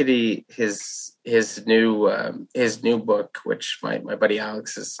Thomas Piketty, his new book, which my buddy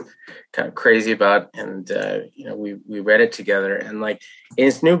Alex is kind of crazy about, and we read it together. And like in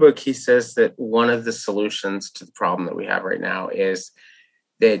his new book, he says that one of the solutions to the problem that we have right now is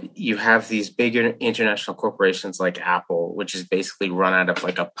that you have these big international corporations like Apple, which is basically run out of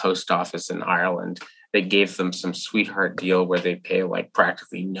like a post office in Ireland. They gave them some sweetheart deal where they pay like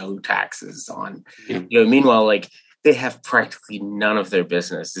practically no taxes on, meanwhile, like they have practically none of their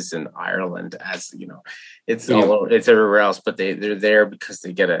businesses in Ireland, it's it's everywhere else, but they're there because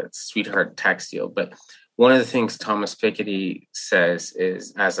they get a sweetheart tax deal. But one of the things Thomas Piketty says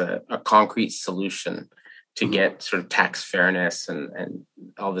is, as a concrete solution to get sort of tax fairness and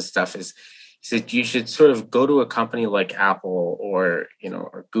all this stuff, is he said you should sort of go to a company like Apple or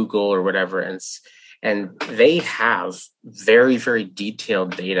Google or whatever, and they have very, very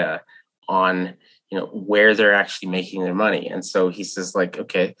detailed data on where they're actually making their money. And so he says, like,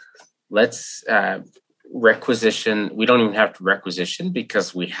 okay, let's requisition. We don't even have to requisition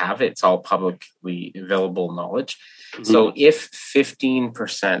because we have it. It's all publicly available knowledge. Mm-hmm. So if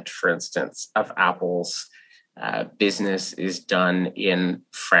 15%, for instance, of Apple's business is done in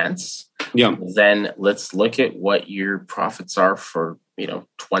France, then let's look at what your profits are for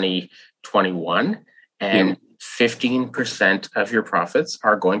 2021, and 15% of your profits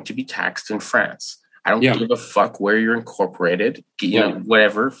are going to be taxed in France. I don't give a fuck where you're incorporated,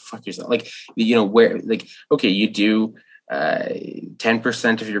 whatever, fuck yourself. Like, where, like, okay, you do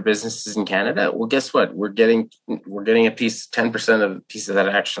 10% of your business is in Canada. Well, guess what? We're getting a piece, 10% of a piece of that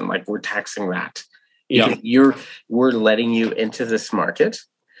action. Like, we're taxing that. We're letting you into this market.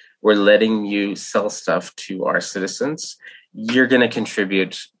 We're letting you sell stuff to our citizens. You're going to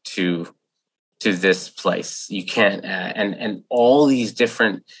contribute to this place. You can't, and all these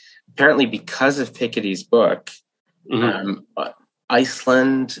different, apparently because of Piketty's book,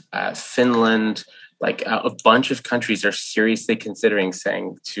 Iceland, Finland, like a bunch of countries are seriously considering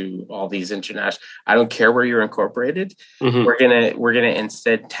saying to all these international, I don't care where you're incorporated. We're gonna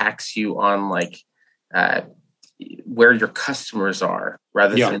instead tax you on like where your customers are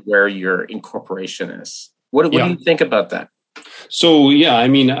rather than where your incorporation is. What do you think about that? So, I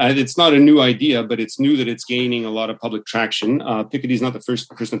mean, it's not a new idea, but it's new that it's gaining a lot of public traction. Piketty's not the first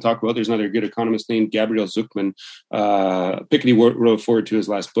person to talk about. There's another good economist named Gabriel Zucman. Piketty wrote forward to his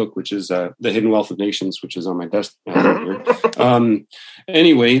last book, which is The Hidden Wealth of Nations, which is on my desk here.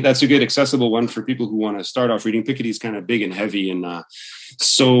 Anyway, that's a good accessible one for people who want to start off reading. Piketty's kind of big and heavy. And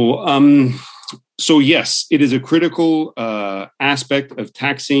so yes, it is a critical aspect of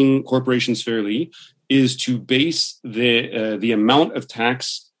taxing corporations fairly, is to base the amount of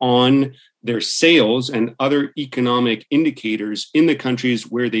tax on their sales and other economic indicators in the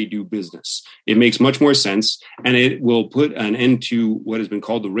countries where they do business. It makes much more sense, and it will put an end to what has been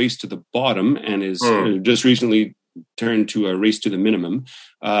called the race to the bottom, and is just recently turned to a race to the minimum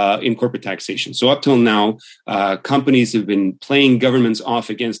in corporate taxation. So up till now, companies have been playing governments off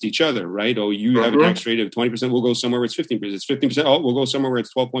against each other, right? Oh, you have a tax rate of 20%, we'll go somewhere where it's 15%. It's 15%, oh, we'll go somewhere where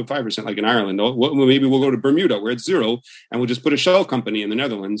it's 12.5%, like in Ireland. Oh, maybe we'll go to Bermuda where it's 0%, and we'll just put a shell company in the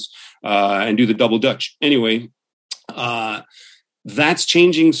Netherlands and do the double Dutch. Anyway, that's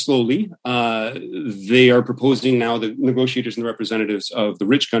changing slowly. They are proposing now, the negotiators and the representatives of the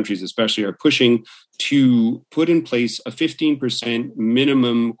rich countries especially are pushing to put in place a 15%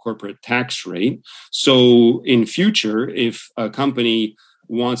 minimum corporate tax rate. So in future, if a company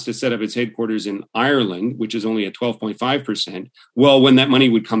wants to set up its headquarters in Ireland, which is only at 12.5%, well, when that money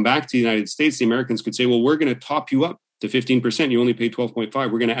would come back to the United States, the Americans could say, well, we're going to top you up to 15%. You only pay 12.5.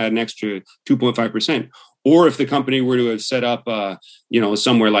 We're going to add an extra 2.5%. Or if the company were to have set up,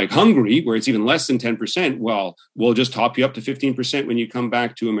 somewhere like Hungary, where it's even less than 10%, well, we'll just top you up to 15% when you come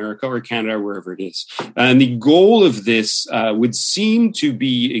back to America or Canada, or wherever it is. And the goal of this would seem to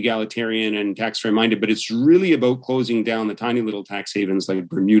be egalitarian and tax-fair minded, but it's really about closing down the tiny little tax havens like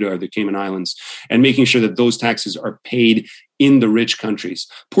Bermuda or the Cayman Islands and making sure that those taxes are paid in the rich countries.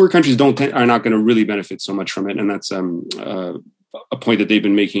 Poor countries are not going to really benefit so much from it, and that's a point that they've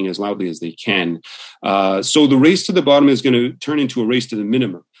been making as loudly as they can. So the race to the bottom is going to turn into a race to the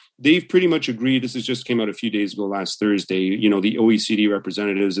minimum. They've pretty much agreed. This just came out a few days ago, last Thursday. The OECD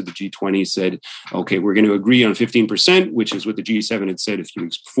representatives of the G20 said, okay, we're going to agree on 15%, which is what the G7 had said a few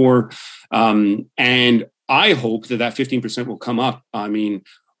weeks before. And I hope that 15% will come up. I mean,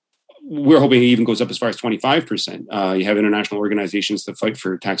 we're hoping it even goes up as far as 25%. You have international organizations that fight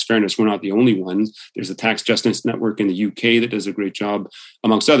for tax fairness. We're not the only ones. There's a Tax Justice Network in the UK that does a great job,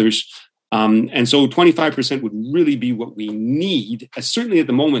 amongst others. And so 25% would really be what we need, certainly at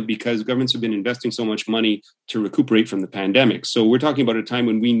the moment, because governments have been investing so much money to recuperate from the pandemic. So we're talking about a time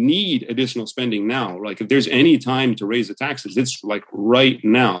when we need additional spending now. Like if there's any time to raise the taxes, it's like right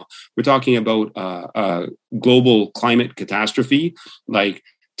now. We're talking about a global climate catastrophe, like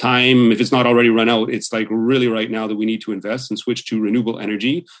time, if it's not already run out, it's like really right now that we need to invest and switch to renewable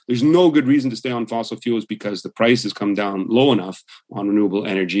energy. There's no good reason to stay on fossil fuels because the price has come down low enough on renewable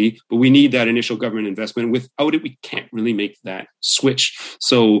energy, but we need that initial government investment. Without it, we can't really make that switch.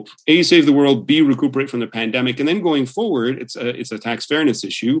 So A, save the world, B, recuperate from the pandemic. And then going forward, it's a tax fairness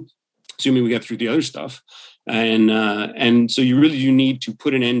issue, assuming we get through the other stuff. And so you really do need to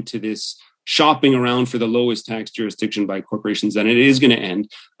put an end to this shopping around for the lowest tax jurisdiction by corporations, and it is going to end.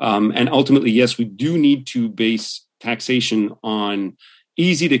 And ultimately, yes, we do need to base taxation on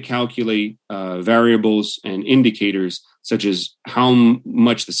easy to calculate variables and indicators, such as how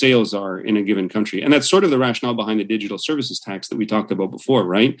much the sales are in a given country. And that's sort of the rationale behind the digital services tax that we talked about before,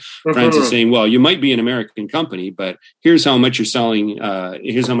 right? Mm-hmm. France is saying, well, you might be an American company, but here's how much you're selling,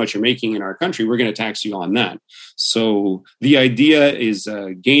 here's how much you're making in our country. We're going to tax you on that. So the idea is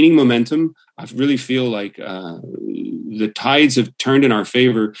gaining momentum. I really feel like the tides have turned in our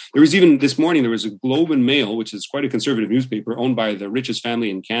favor. There was even this morning, there was a Globe and Mail, which is quite a conservative newspaper owned by the richest family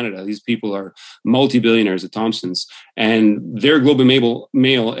in Canada. These people are multi-billionaires at Thomson's. And their Globe and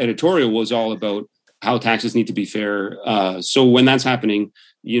Mail editorial was all about how taxes need to be fair. So when that's happening,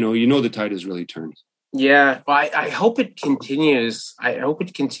 you know the tide has really turned. Yeah, well, I hope it continues. I hope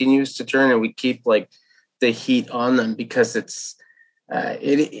it continues to turn and we keep like the heat on them, because it's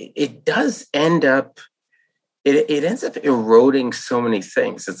it does end up it ends up eroding so many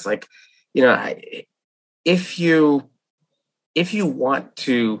things. It's like, if you want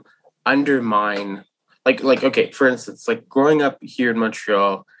to undermine, like okay, for instance, like growing up here in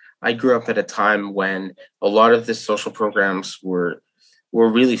Montreal, I grew up at a time when a lot of the social programs were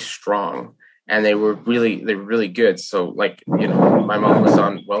really strong and they were really good. So like, my mom was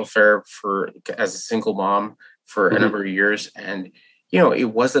on welfare as a single mom for a number of years, and it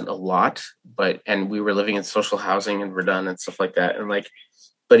wasn't a lot, and we were living in social housing in Verdun and stuff like that. And like,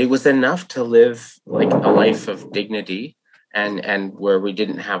 but it was enough to live like a life of dignity and where we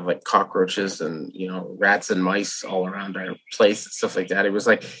didn't have like cockroaches and, rats and mice all around our place and stuff like that. It was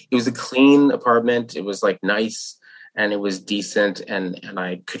a clean apartment. It was like nice and it was decent. And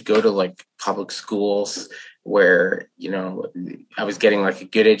I could go to like public schools where, I was getting like a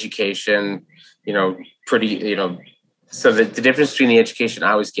good education, so the difference between the education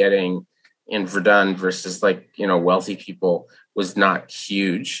I was getting in Verdun versus like, wealthy people was not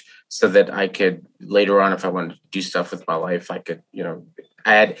huge, so that I could later on, if I wanted to do stuff with my life, I could,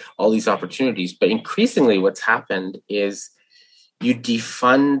 I had all these opportunities. But increasingly what's happened is you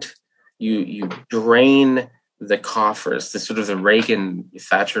defund, you drain the coffers, the sort of the Reagan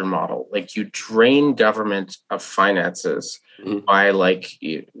Thatcher model. Like you drain government of finances by like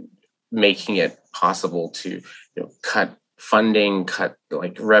making it possible to cut funding, cut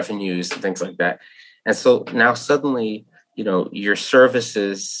like revenues and things like that. And so now suddenly, your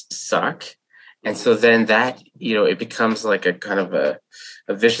services suck. And so then that, it becomes like a kind of a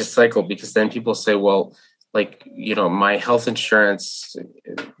vicious cycle, because then people say, well, like, my health insurance,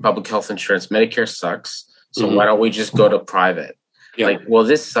 public health insurance, Medicare sucks. So why don't we just go to private? Yeah. Like, well,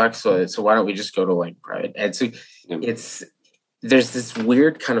 this sucks. So why don't we just go to like private? And so there's this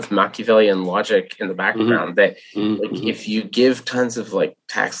weird kind of Machiavellian logic in the background that like, if you give tons of like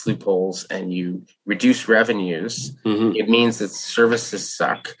tax loopholes and you reduce revenues, it means that services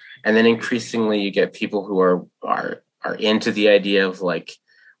suck. And then increasingly you get people who are into the idea of like,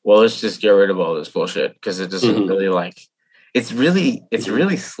 well, let's just get rid of all this bullshit because it doesn't really like, it's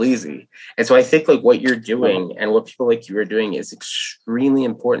really sleazy. And so I think like what you're doing and what people like you are doing is extremely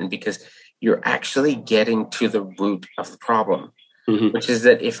important, because you're actually getting to the root of the problem, which is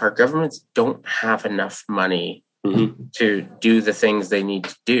that if our governments don't have enough money to do the things they need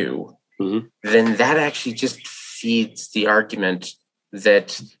to do, then that actually just feeds the argument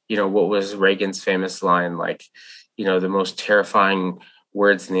that, what was Reagan's famous line, like, the most terrifying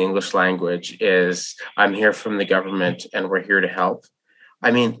words in the English language is, I'm here from the government and we're here to help.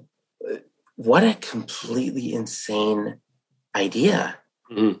 I mean, what a completely insane idea.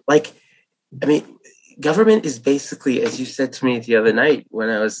 Like, I mean, government is basically, as you said to me the other night when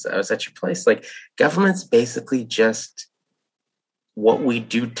I was at your place, like government's basically just what we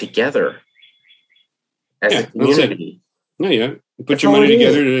do together as a community. You put your money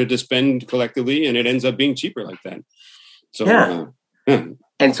together to spend collectively, and it ends up being cheaper like that. So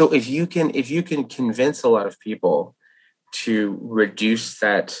and so if you can convince a lot of people to reduce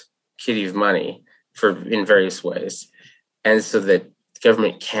that kitty of money in various ways. And so that the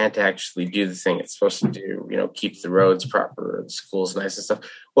government can't actually do the thing it's supposed to do, keep the roads proper, the schools nice and stuff.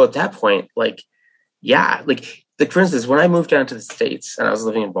 Well, at that point, for instance, when I moved down to the States and I was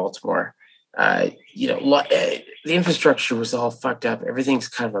living in Baltimore, the infrastructure was all fucked up. Everything's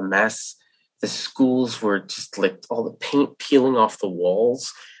kind of a mess. The schools were just like all the paint peeling off the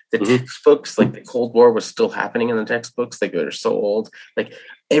walls. The textbooks, like the Cold War was still happening in the textbooks. Like they're so old. Like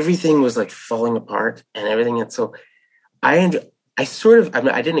everything was like falling apart and everything. And so I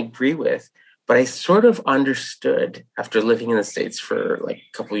didn't agree with, but I sort of understood after living in the States for like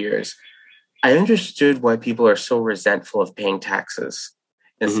a couple of years. I understood why people are so resentful of paying taxes.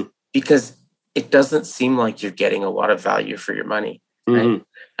 Because it doesn't seem like you're getting a lot of value for your money, right?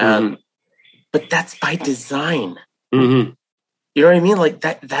 But that's by design. You know what I mean? Like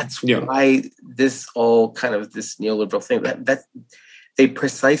that's why this all kind of this neoliberal thing that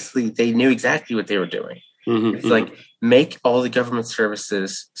they knew exactly what they were doing. It's like make all the government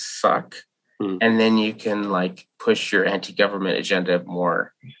services suck, and then you can like push your anti-government agenda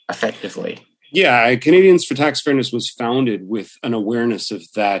more effectively. Yeah, Canadians for Tax Fairness was founded with an awareness of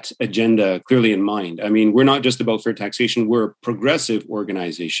that agenda clearly in mind. I mean, we're not just about fair taxation. We're a progressive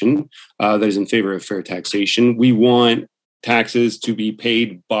organization that is in favor of fair taxation. We want taxes to be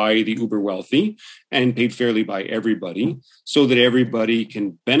paid by the uber wealthy and paid fairly by everybody so that everybody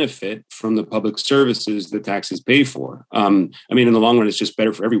can benefit from the public services that taxes pay for. I mean, in the long run, it's just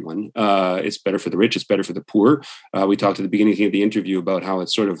better for everyone. It's better for the rich. It's better for the poor. We talked at the beginning of the interview about how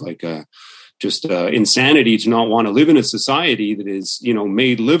it's sort of like insanity to not want to live in a society that is,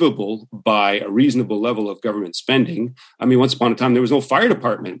 made livable by a reasonable level of government spending. I mean, once upon a time, there was no fire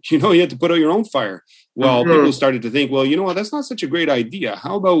department. You had to put out your own fire. Well, people started to think, well, you know what, that's not such a great idea.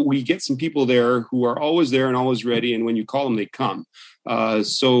 How about we get some people there who are always there and always ready, and when you call them, they come.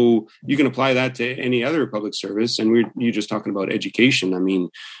 So you can apply that to any other public service. And you're just talking about education. I mean,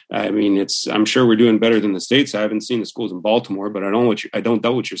 I'm sure we're doing better than the States. I haven't seen the schools in Baltimore, but I don't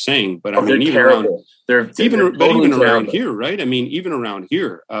doubt what you're saying. But even around here, right? I mean, even around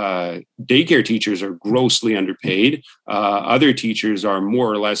here, daycare teachers are grossly underpaid. Other teachers are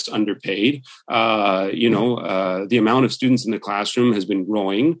more or less underpaid. The amount of students in the classroom has been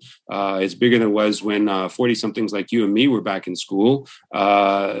growing. It's bigger than it was when 40-somethings like you and me were back in school.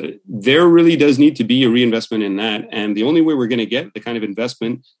 There really does need to be a reinvestment in that. And the only way we're going to get the kind of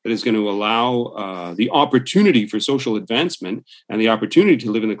investment that is going to allow the opportunity for social advancement and the opportunity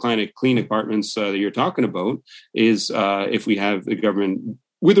to live in the kind of clean apartments that you're talking about is if we have the government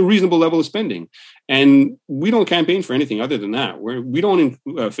with a reasonable level of spending. And we don't campaign for anything other than that. We don't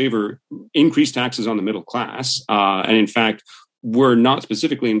favor increased taxes on the middle class. And in fact, we're not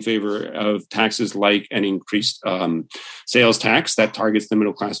specifically in favor of taxes like an increased sales tax that targets the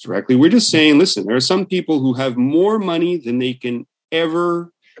middle class directly. We're just saying, listen, there are some people who have more money than they can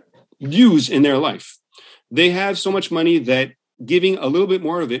ever use in their life. They have so much money that giving a little bit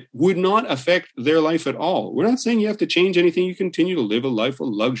more of it would not affect their life at all. We're not saying you have to change anything. You continue to live a life of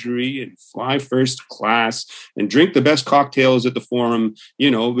luxury and fly first class and drink the best cocktails at the Forum,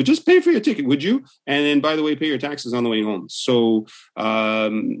 but just pay for your ticket, would you? And then, by the way, pay your taxes on the way home. So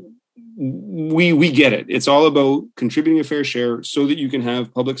we get it. It's all about contributing a fair share so that you can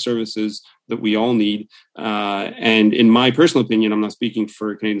have public services that we all need. And in my personal opinion, I'm not speaking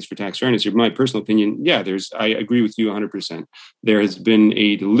for Canadians for Tax Fairness here, but my personal opinion, I agree with you 100%. There has been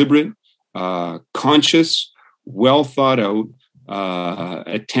a deliberate, conscious, well thought out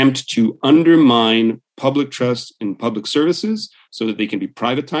attempt to undermine public trust in public services so that they can be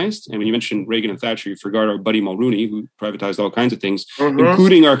privatized. And when you mentioned Reagan and Thatcher, you forgot our buddy Mulrooney, who privatized all kinds of things,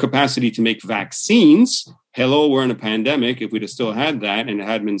 including our capacity to make vaccines. Hello, we're in a pandemic. If we'd have still had that and it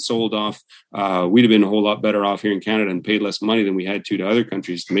had been sold off, we'd have been a whole lot better off here in Canada and paid less money than we had to other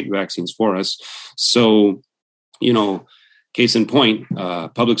countries to make vaccines for us. So, case in point,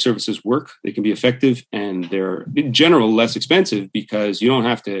 public services work. They can be effective and they're in general less expensive because you don't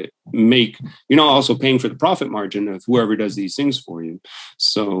have to you're not also paying for the profit margin of whoever does these things for you.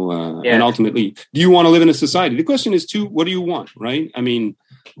 So, and ultimately, do you want to live in a society? The question is too, what do you want, right? I mean,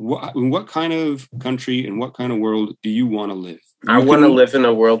 what kind of country and what kind of world do you want to live? I want to live in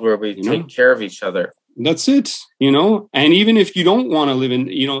a world where we take care of each other. That's it, and even if you don't want to live in,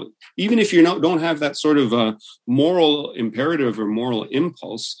 even if you don't have that sort of moral imperative or moral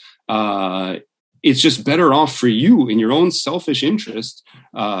impulse, it's just better off for you in your own selfish interest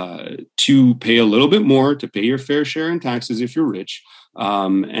to pay a little bit more, to pay your fair share in taxes if you're rich,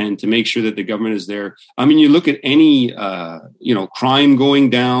 and to make sure that the government is there. I mean, you look at any, crime going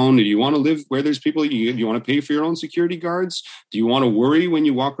down. Do you want to live where there's people? You want to pay for your own security guards? Do you want to worry when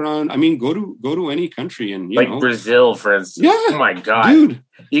you walk around? I mean, go to any country and, Brazil, for instance. Yeah. Oh my God. Dude.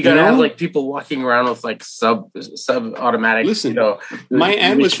 You gotta have like people walking around with like sub-automatic. Listen, my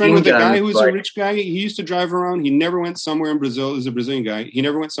aunt was friend with a guy who's a rich guy. He used to drive around. He never went somewhere in Brazil. He's a Brazilian guy. He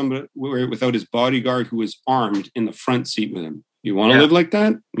never went somewhere without his bodyguard who was armed in the front seat with him. You want to live like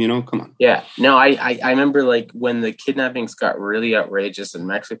that? Come on. Yeah. No, I remember like when the kidnappings got really outrageous in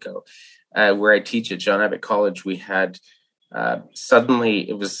Mexico, where I teach at John Abbott College, we had suddenly,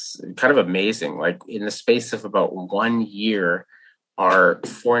 it was kind of amazing. Like in the space of about 1 year, our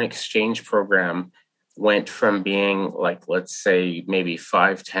foreign exchange program went from being like, let's say maybe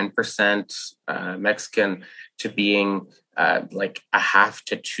 5-10% Mexican to being like a half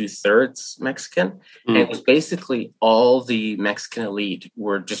to 2/3 Mexican. And it was basically all the Mexican elite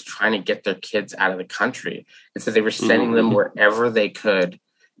were just trying to get their kids out of the country. And so they were sending them wherever they could,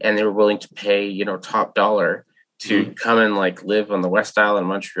 and they were willing to pay, top dollar to come and like live on the West Island of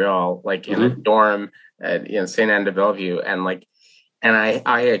Montreal, like in a dorm at St. Anne de Bellevue. And I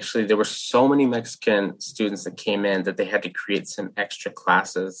actually, there were so many Mexican students that came in that they had to create some extra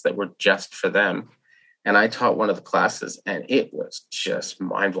classes that were just for them. And I taught one of the classes, and it was just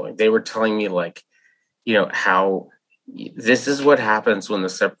mind-blowing. They were telling me like, how this is what happens when the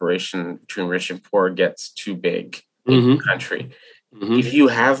separation between rich and poor gets too big in the country. If you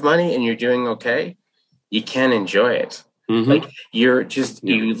have money and you're doing okay, you can enjoy it. Like you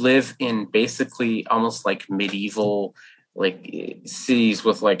live in basically almost like medieval like cities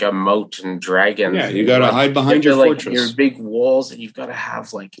with like a moat and dragons. Yeah, you got to hide behind your fortress. Your big walls, and you've got to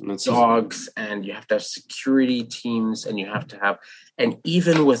have like dogs, and you have to have security teams, and you have to have, and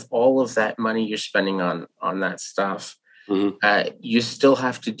even with all of that money you're spending on that stuff, you still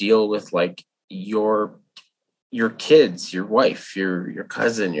have to deal with like your kids, your wife, your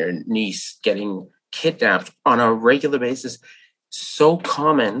cousin, your niece getting kidnapped on a regular basis. So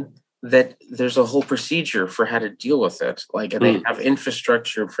common that there's a whole procedure for how to deal with it. Like, and they have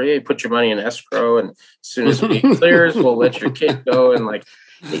infrastructure for you. Put your money in escrow, and as soon as it clears, we'll let your kid go. And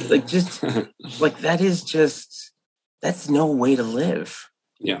just like that is just, that's no way to live.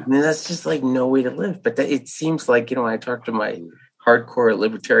 Yeah, I mean, that's just like no way to live. But it seems like, when I talk to my hardcore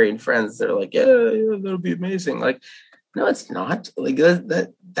libertarian friends, they're like, yeah, that'll be amazing. Like, no, it's not. Like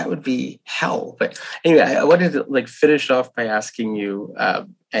that would be hell. But anyway, I wanted to like finish off by asking you,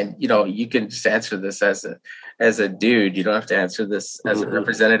 and you can just answer this as a dude. You don't have to answer this as a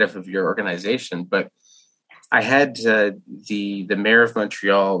representative of your organization. But I had the mayor of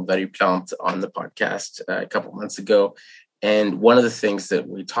Montreal, Valérie Plante, on the podcast a couple months ago, and one of the things that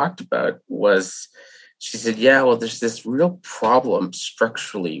we talked about was, she said, "Yeah, well, there's this real problem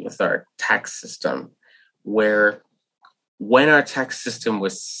structurally with our tax system, where when our tax system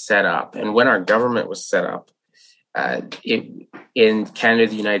was set up and when our government was set up, in Canada,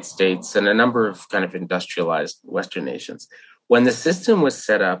 the United States, and a number of kind of industrialized Western nations, when the system was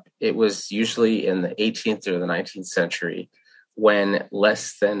set up, it was usually in the 18th or the 19th century, when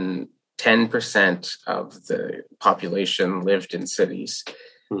less than 10% of the population lived in cities.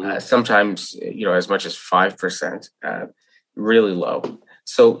 Sometimes, as much as 5%, really low.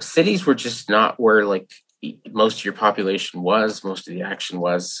 So cities were just not where like most of your population was, most of the action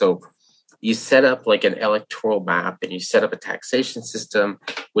was. So you set up like an electoral map, and you set up a taxation system,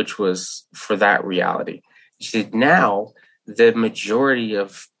 which was for that reality. Now the majority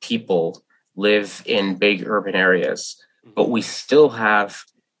of people live in big urban areas, but we still have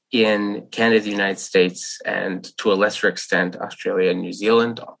in Canada, the United States, and to a lesser extent, Australia and New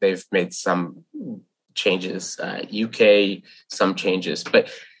Zealand, they've made some changes, UK, some changes,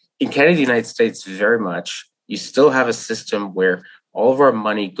 but in Canada, the United States, very much, you still have a system where all of our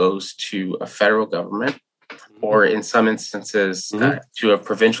money goes to a federal government, or in some instances, to a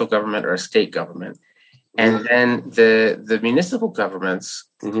provincial government or a state government. And then the municipal governments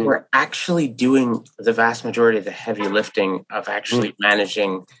who are actually doing the vast majority of the heavy lifting of actually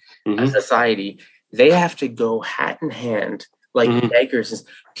managing a society, they have to go hat in hand like beggars. And,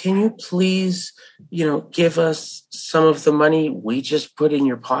 can you please, give us some of the money we just put in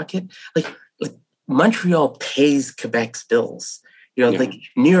your pocket? Like Montreal pays Quebec's bills. Like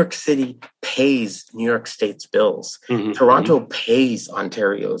New York City pays New York State's bills. Toronto pays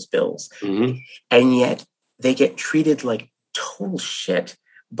Ontario's bills. And yet they get treated like total shit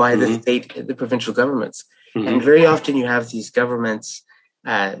by the state, the provincial governments. And very often you have these governments,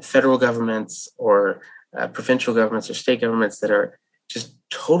 federal governments or provincial governments or state governments that are just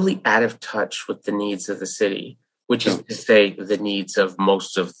totally out of touch with the needs of the city, which is to say the needs of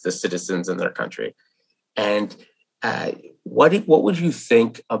most of the citizens in their country. And what would you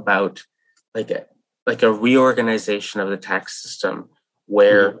think about like a reorganization of the tax system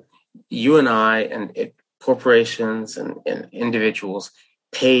where you and I and corporations and individuals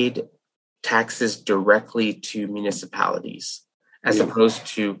paid taxes directly to municipalities as opposed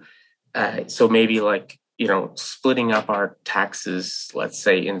to so maybe splitting up our taxes, let's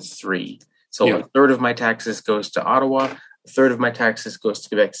say in three. So a third of my taxes goes to Ottawa, a third of my taxes goes to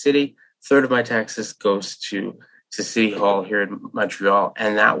Quebec City, a third of my taxes goes to City Hall here in Montreal.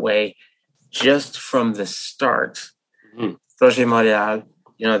 And that way, just from the start, Projet Montréal,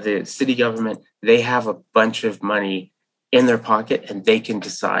 the city government, they have a bunch of money in their pocket and they can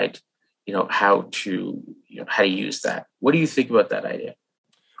decide, how to use that. What do you think about that idea?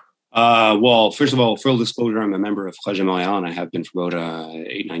 Well, first of all, full disclosure, I'm a member of Projet Montréal and I have been for about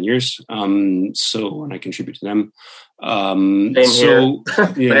 8-9 years. And I contribute to them. Same here.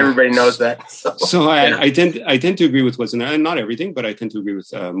 But everybody knows that. So I tend to agree with what's in there, and not everything, but I tend to agree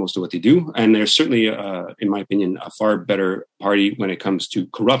with most of what they do. And they're certainly, in my opinion, a far better party when it comes to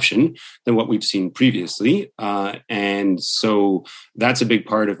corruption than what we've seen previously. And so that's a big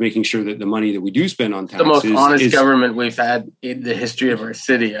part of making sure that the money that we do spend on taxes, the most honest government we've had in the history of our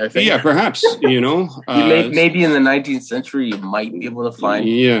city, I think. Yeah, perhaps, maybe in the 19th century, you might be able to find.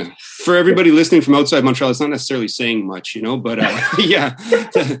 Yeah. For everybody listening from outside Montreal, it's not necessarily saying much, but we're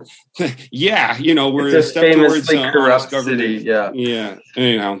a step towards corrupt government. City. Yeah. Yeah.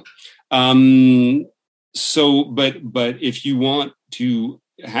 Anyhow. But if you want to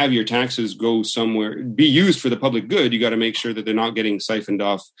have your taxes go somewhere, be used for the public good, you got to make sure that they're not getting siphoned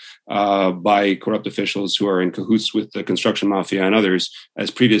off by corrupt officials who are in cahoots with the construction mafia and others, as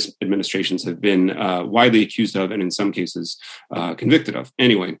previous administrations have been widely accused of and in some cases convicted of.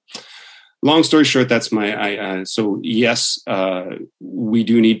 Anyway, long story short, that's my. So yes, we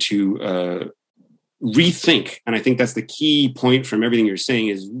do need to rethink, and I think that's the key point from everything you're saying,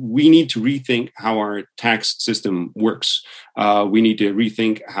 is we need to rethink how our tax system works. We need to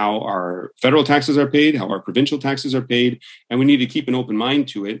rethink how our federal taxes are paid, how our provincial taxes are paid, and we need to keep an open mind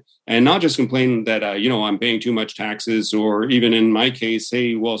to it and not just complain that, I'm paying too much taxes, or even in my case,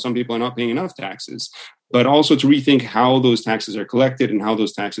 say, well, some people are not paying enough taxes, but also to rethink how those taxes are collected and how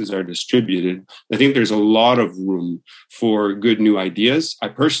those taxes are distributed. I think there's a lot of room for good new ideas. I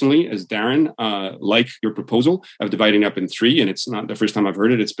personally, as Darren, like your proposal of dividing up in three, and it's not the first time I've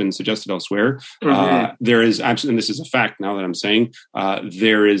heard it. It's been suggested elsewhere. There is absolutely, and this is a fact now that I'm saying,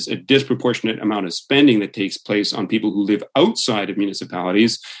 there is a disproportionate amount of spending that takes place on people who live outside of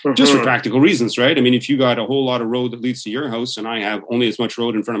municipalities, just for practical reasons, right? I mean, if you got a whole lot of road that leads to your house and I have only as much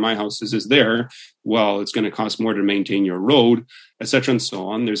road in front of my house as is there, well, it's going to cost more to maintain your road, et cetera, and so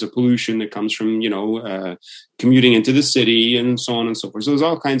on. There's a pollution that comes from, commuting into the city and so on and so forth. So there's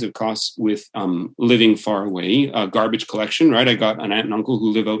all kinds of costs with living far away. Garbage collection, right? I got an aunt and uncle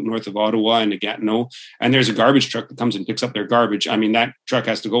who live out north of Ottawa in the Gatineau, and there's a garbage truck that comes and picks up their garbage. I mean, that truck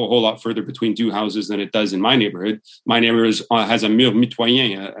has to go a whole lot further between two houses than it does in my neighborhood. My neighborhood has a mur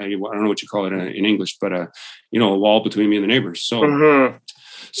mitoyen. I don't know what you call it in English, but a wall between me and the neighbors. So.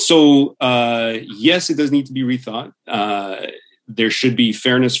 So, yes, it does need to be rethought. There should be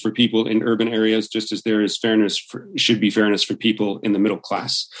fairness for people in urban areas, just as there is should be fairness for people in the middle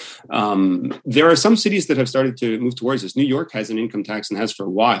class. There are some cities that have started to move towards this. New York has an income tax and has for a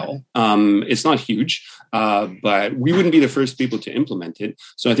while. It's not huge, but we wouldn't be the first people to implement it.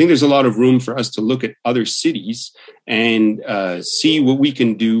 So I think there's a lot of room for us to look at other cities and see what we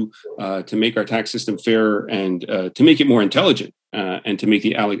can do to make our tax system fairer and to make it more intelligent. And to make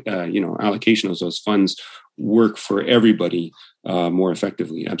the allocation of those funds work for everybody more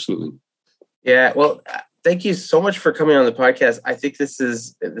effectively. Absolutely. Yeah. Well, thank you so much for coming on the podcast. I think this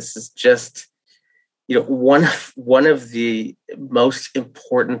is just one of the most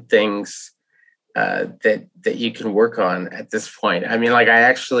important things that you can work on at this point. I mean, I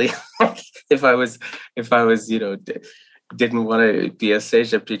actually, if I was didn't want to be a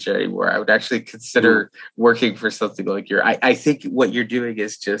cégep teacher anymore, I would actually consider working for something like I think what you're doing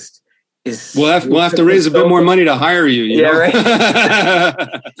is we'll have to raise a bit more money to hire you. You know? Right.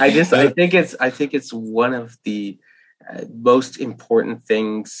 I think it's one of the most important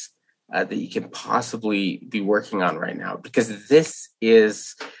things that you can possibly be working on right now, because this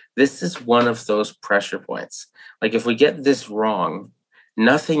is one of those pressure points. Like, if we get this wrong,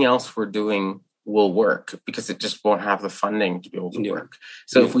 nothing else we're doing will work, because it just won't have the funding to be able to work.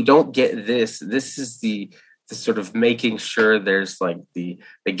 So if we don't get this is the sort of making sure there's like the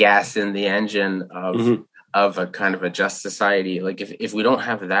gas in the engine of a kind of a just society. Like, if we don't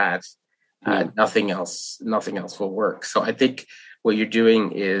have that, nothing else will work. So I think what you're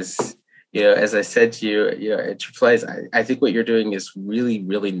doing is, as I said to you, at AAA, I think what you're doing is really,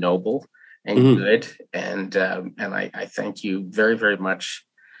 really noble and good. And I thank you very, very much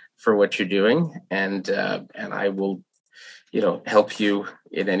for what you're doing. And I will, help you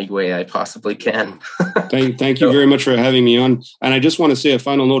in any way I possibly can. Thank you very much for having me on. And I just want to say a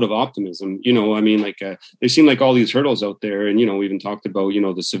final note of optimism. There seem like all these hurdles out there. And, we even talked about,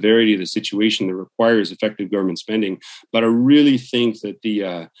 the severity of the situation that requires effective government spending. But I really think that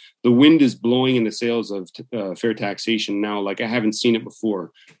the wind is blowing in the sails of fair taxation now, like I haven't seen it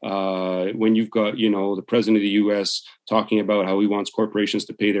before. When you've got, the president of the U.S. talking about how he wants corporations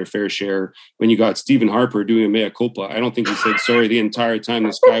to pay their fair share. When you got Stephen Harper doing a mea culpa, I don't think he said sorry the entire time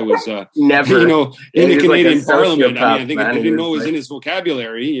this guy was, never, in the Canadian Parliament. I I didn't know it was in his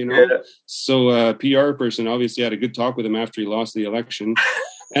vocabulary, Yeah. So a PR person obviously had a good talk with him after he lost the election.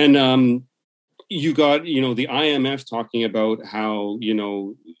 And you got, the IMF talking about how,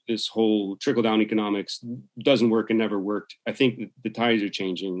 this whole trickle-down economics doesn't work and never worked. I think the tides are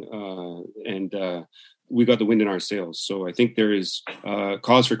changing, and we got the wind in our sails. So I think there is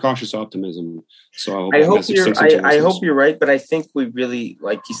cause for cautious optimism. So I hope you're right, but I think we really,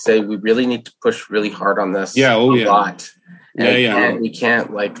 like you say, we really need to push really hard on this a lot. And we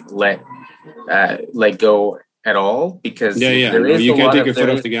can't let go at all, because you can't take your foot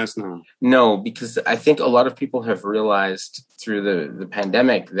off the gas now. No, because I think a lot of people have realized through the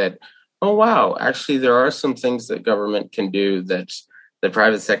pandemic that, oh wow, actually there are some things that government can do that the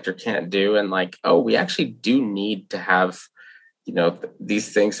private sector can't do, and we actually do need to have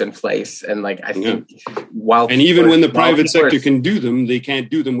these things in place. And I think even when the private sector can do them, they can't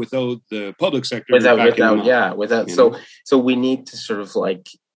do them without the public sector without. So we need to sort of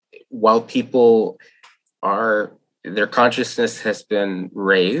while people their consciousness has been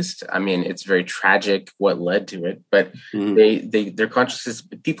raised. I mean, it's very tragic what led to it, but their consciousness,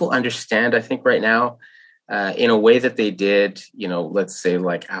 people understand, I think right now, in a way that they did, let's say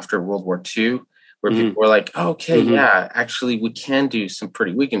after World War II, where people were like, oh, okay, actually we can do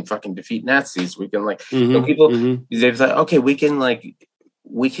we can fucking defeat Nazis. We can they've like, okay,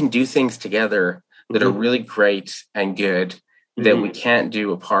 we can do things together that are really great and good, that we can't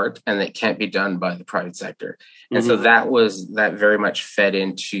do apart, and that can't be done by the private sector. And so that very much fed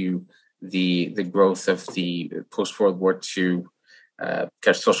into the growth of the post-World War II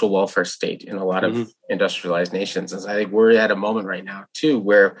social welfare state in a lot of industrialized nations. And I think we're at a moment right now too,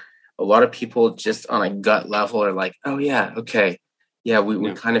 where a lot of people just on a gut level are like, oh yeah, okay. Yeah,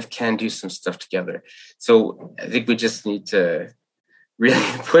 we kind of can do some stuff together. So I think we just need to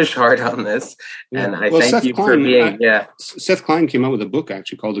really push hard on this. And I thank you for being, Seth Klein came out with a book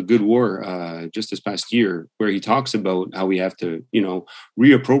actually called A Good War just this past year, where he talks about how we have to,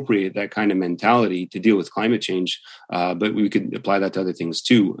 reappropriate that kind of mentality to deal with climate change. But we could apply that to other things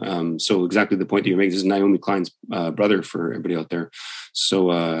too. So exactly the point that you're making, this is Naomi Klein's brother for everybody out there.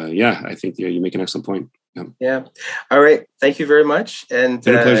 So I think you make an excellent point. Yeah. All right. Thank you very much. And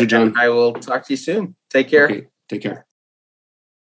been a pleasure, John. I will talk to you soon. Take care. Okay. Take care.